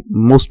why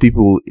most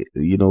people,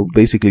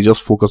 basically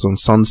just focus on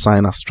sun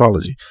sign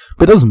astrology,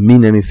 but it doesn't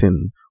mean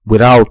anything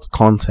without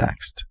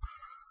context.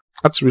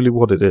 That's really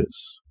what it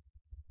is.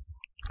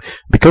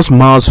 Because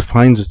Mars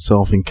finds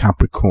itself in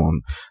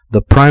Capricorn,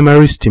 the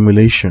primary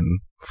stimulation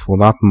for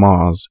that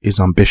Mars is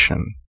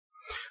ambition.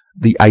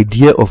 The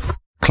idea of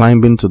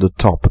climbing to the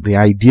top, the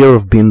idea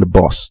of being the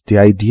boss, the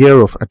idea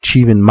of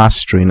achieving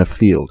mastery in a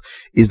field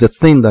is the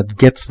thing that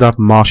gets that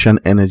Martian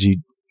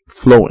energy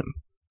flowing.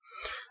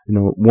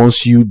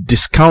 Once you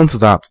discount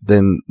that,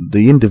 then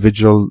the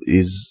individual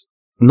is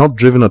not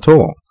driven at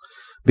all,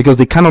 because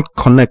they cannot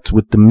connect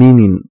with the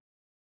meaning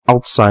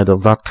outside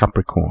of that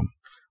Capricorn,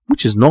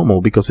 which is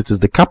normal because it is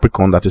the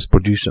Capricorn that is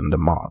producing the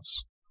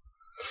Mars.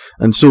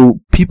 And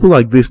so people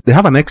like this, they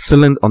have an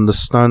excellent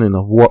understanding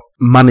of what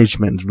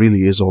management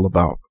really is all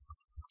about.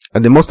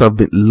 And they must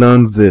have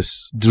learned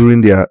this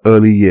during their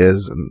early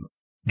years and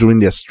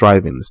during their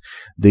strivings.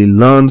 They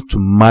learned to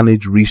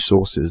manage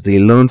resources. They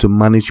learned to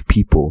manage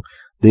people.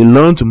 They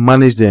learn to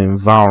manage their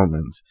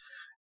environment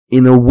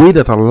in a way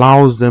that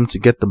allows them to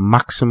get the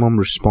maximum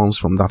response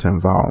from that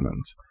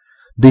environment.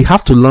 They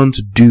have to learn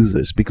to do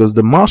this because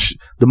the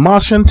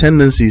Martian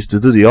tendency is to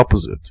do the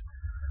opposite.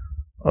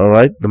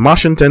 Alright? The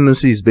Martian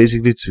tendency is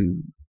basically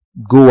to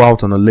go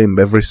out on a limb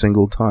every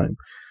single time.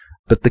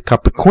 But the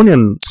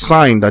Capricornian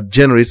sign that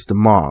generates the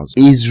Mars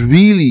is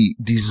really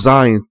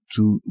designed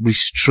to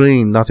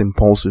restrain that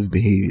impulsive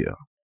behavior.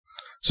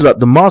 So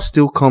that the Mars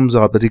still comes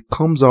out, but it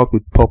comes out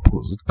with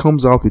purpose, it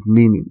comes out with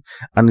meaning,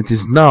 and it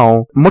is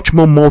now much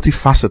more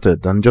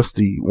multifaceted than just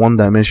the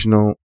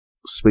one-dimensional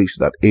space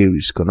that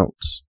Aries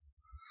connotes.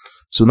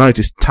 So now it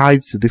is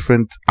tied to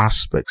different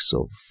aspects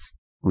of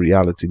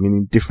reality,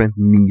 meaning different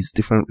needs,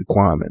 different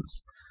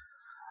requirements.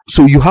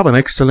 So you have an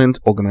excellent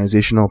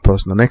organizational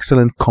person, an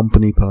excellent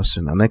company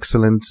person, an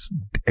excellent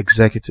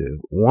executive,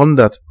 one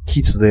that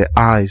keeps their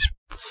eyes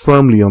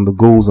firmly on the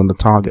goals and the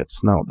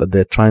targets now that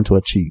they're trying to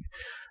achieve.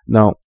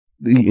 Now,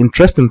 the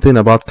interesting thing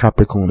about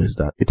Capricorn is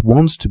that it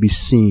wants to be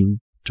seen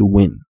to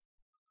win.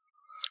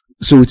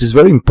 So it is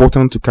very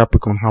important to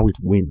Capricorn how it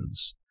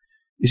wins.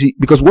 You see,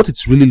 because what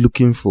it's really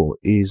looking for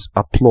is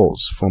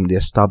applause from the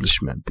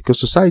establishment, because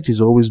society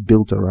is always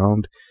built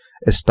around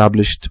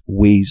established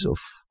ways of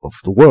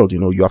the world. You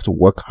know, you have to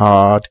work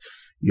hard,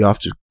 you have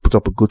to put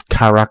up a good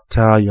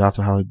character, you have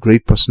to have a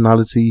great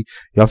personality,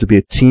 you have to be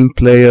a team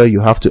player,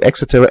 you have to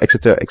etc,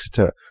 etc,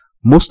 etc.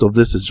 Most of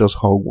this is just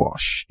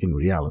hogwash in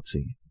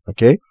reality.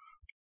 Okay,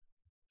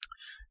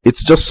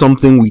 it's just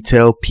something we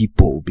tell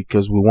people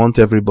because we want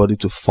everybody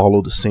to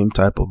follow the same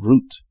type of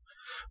route.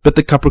 But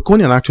the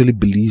Capricornian actually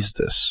believes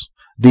this.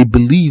 They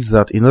believe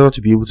that in order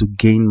to be able to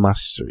gain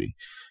mastery,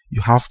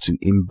 you have to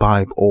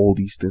imbibe all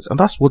these things, and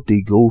that's what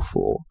they go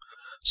for.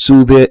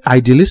 So they're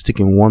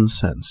idealistic in one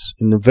sense.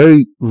 In a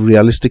very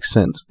realistic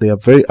sense, they are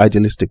very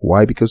idealistic.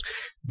 Why? Because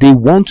they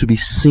want to be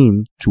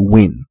seen to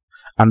win,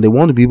 and they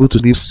want to be able to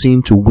be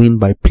seen to win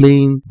by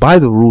playing by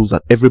the rules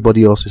that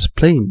everybody else is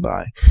playing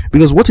by.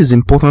 Because what is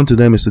important to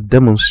them is to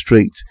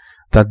demonstrate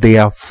that they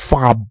are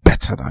far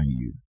better than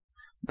you,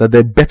 that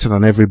they're better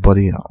than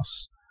everybody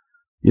else.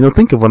 You know,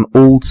 think of an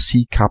old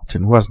sea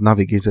captain who has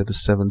navigated the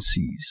 7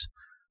 seas,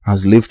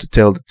 has lived to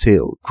tell the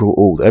tale, grow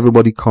old.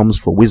 Everybody comes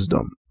for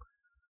wisdom.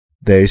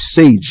 They're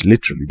sage,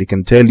 literally. They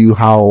can tell you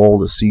how all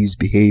the seas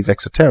behave,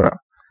 etc.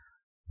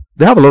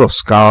 They have a lot of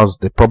scars.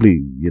 They probably,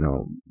 you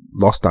know,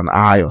 lost an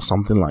eye or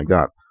something like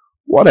that.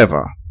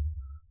 Whatever.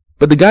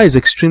 But the guy is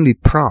extremely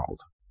proud.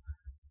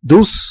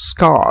 Those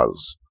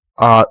scars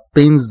are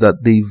things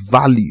that they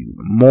value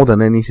more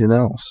than anything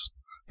else,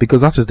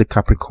 because that is the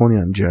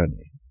Capricornian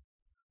journey.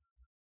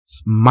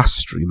 It's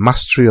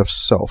mastery of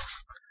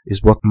self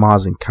is what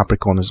Mars in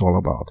Capricorn is all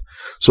about.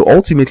 So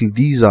ultimately,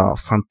 these are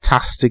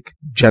fantastic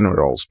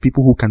generals,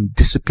 people who can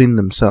discipline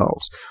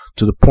themselves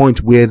to the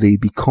point where they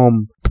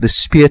become the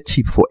spear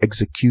tip for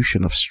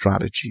execution of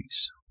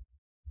strategies.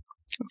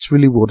 That's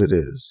really what it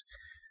is.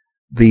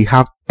 They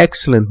have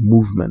excellent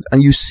movement,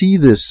 and you see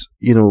this,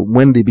 you know,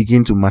 when they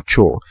begin to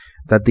mature,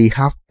 that they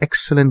have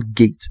excellent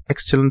gait,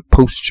 excellent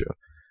posture,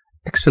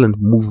 excellent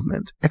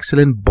movement,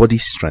 excellent body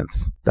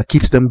strength that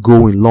keeps them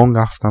going long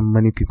after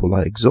many people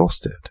are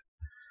exhausted.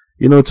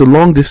 You know, it's a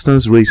long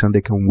distance race and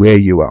they can wear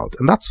you out.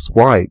 And that's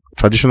why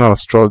traditional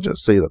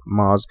astrologers say that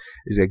Mars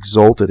is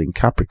exalted in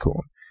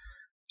Capricorn.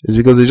 It's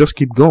because they just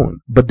keep going.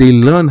 But they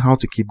learn how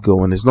to keep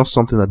going. It's not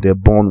something that they're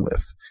born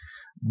with.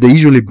 They're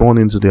usually born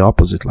into the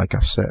opposite, like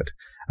I've said.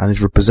 And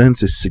it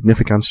represents a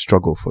significant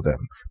struggle for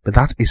them. But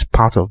that is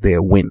part of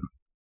their win.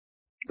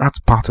 That's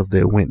part of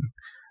their win.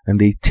 And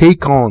they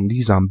take on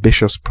these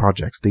ambitious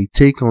projects. They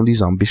take on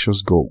these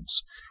ambitious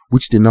goals,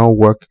 which they now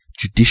work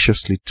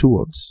judiciously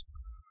towards.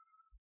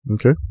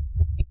 Okay,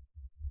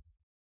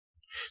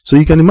 so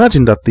you can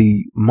imagine that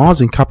the Mars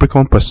in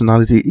Capricorn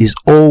personality is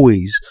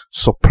always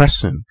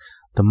suppressing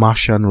the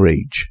Martian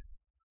rage.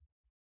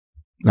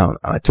 Now,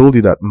 I told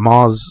you that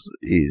Mars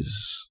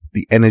is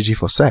the energy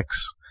for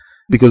sex,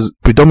 because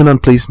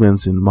predominant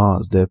placements in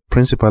Mars, they're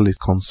principally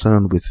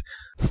concerned with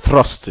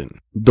thrusting.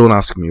 Don't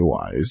ask me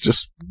why. It's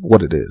just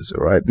what it is,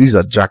 right? These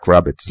are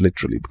jackrabbits,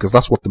 literally, because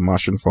that's what the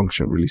Martian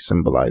function really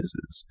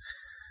symbolizes.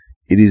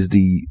 It is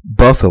the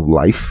birth of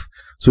life.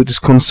 So it is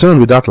concerned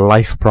with that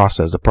life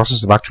process, the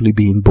process of actually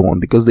being born,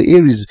 because the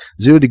Aries,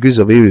 0 degrees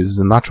of Aries is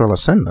a natural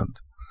ascendant.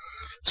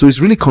 So it's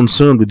really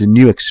concerned with the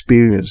new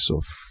experience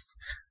of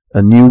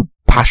a new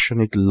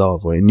passionate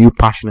love or a new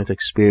passionate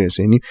experience.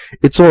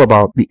 It's all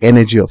about the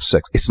energy of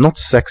sex. It's not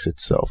sex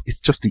itself. It's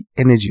just the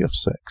energy of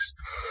sex.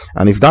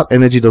 And if that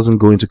energy doesn't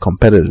go into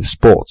competitive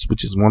sports,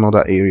 which is one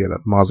other area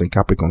that Mars and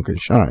Capricorn can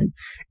shine,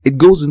 it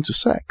goes into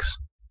sex.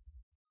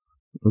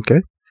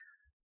 Okay?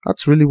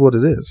 That's really what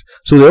it is.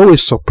 So they're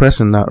always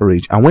suppressing that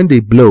rage. And when they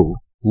blow,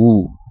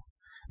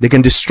 they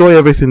can destroy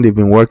everything they've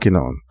been working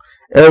on.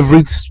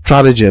 Every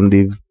stratagem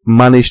they've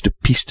managed to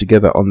piece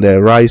together on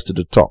their rise to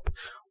the top.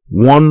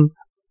 One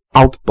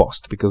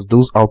outburst, because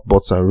those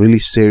outbursts are really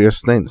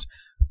serious things,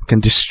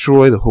 can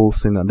destroy the whole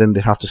thing, and then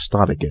they have to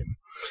start again.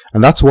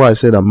 And that's why I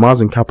say that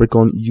Mars and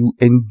Capricorn, you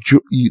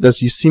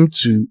seem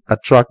to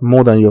attract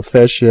more than your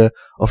fair share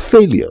of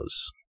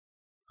failures.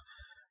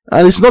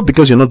 And it's not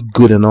because you're not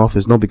good enough.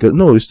 It's not because,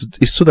 no,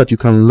 it's so that you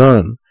can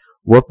learn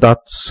what that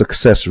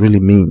success really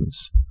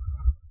means.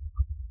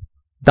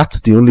 That's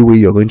the only way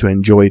you're going to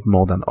enjoy it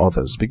more than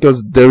others.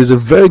 Because there is a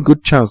very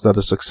good chance that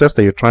the success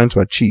that you're trying to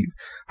achieve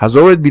has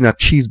already been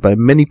achieved by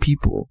many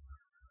people.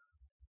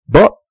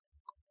 But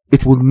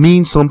it would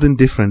mean something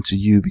different to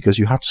you because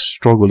you have to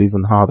struggle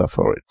even harder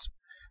for it.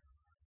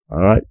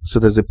 Alright? So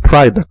there's a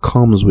pride that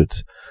comes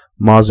with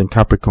Mars and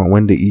Capricorn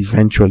when they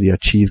eventually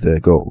achieve their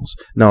goals.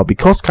 Now,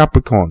 because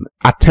Capricorn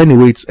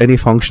attenuates any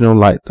functional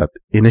light that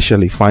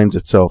initially finds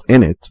itself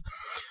in it,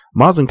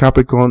 Mars and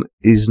Capricorn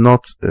is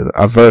not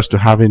averse to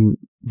having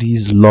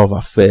these love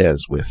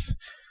affairs with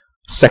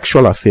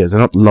sexual affairs. They're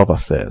not love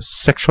affairs.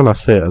 Sexual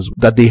affairs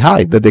that they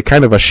hide, that they're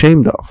kind of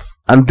ashamed of.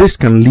 And this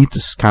can lead to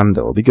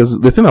scandal, because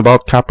the thing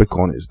about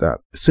Capricorn is that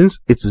since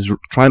it is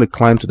trying to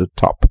climb to the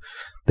top,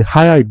 the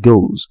higher it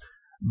goes,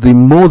 the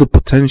more the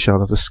potential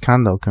that the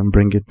scandal can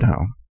bring it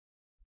down.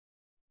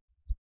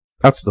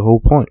 That's the whole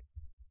point.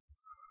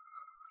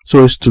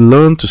 So it's to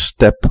learn to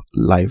step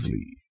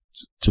lively,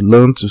 to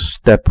learn to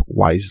step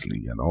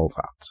wisely and all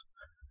that.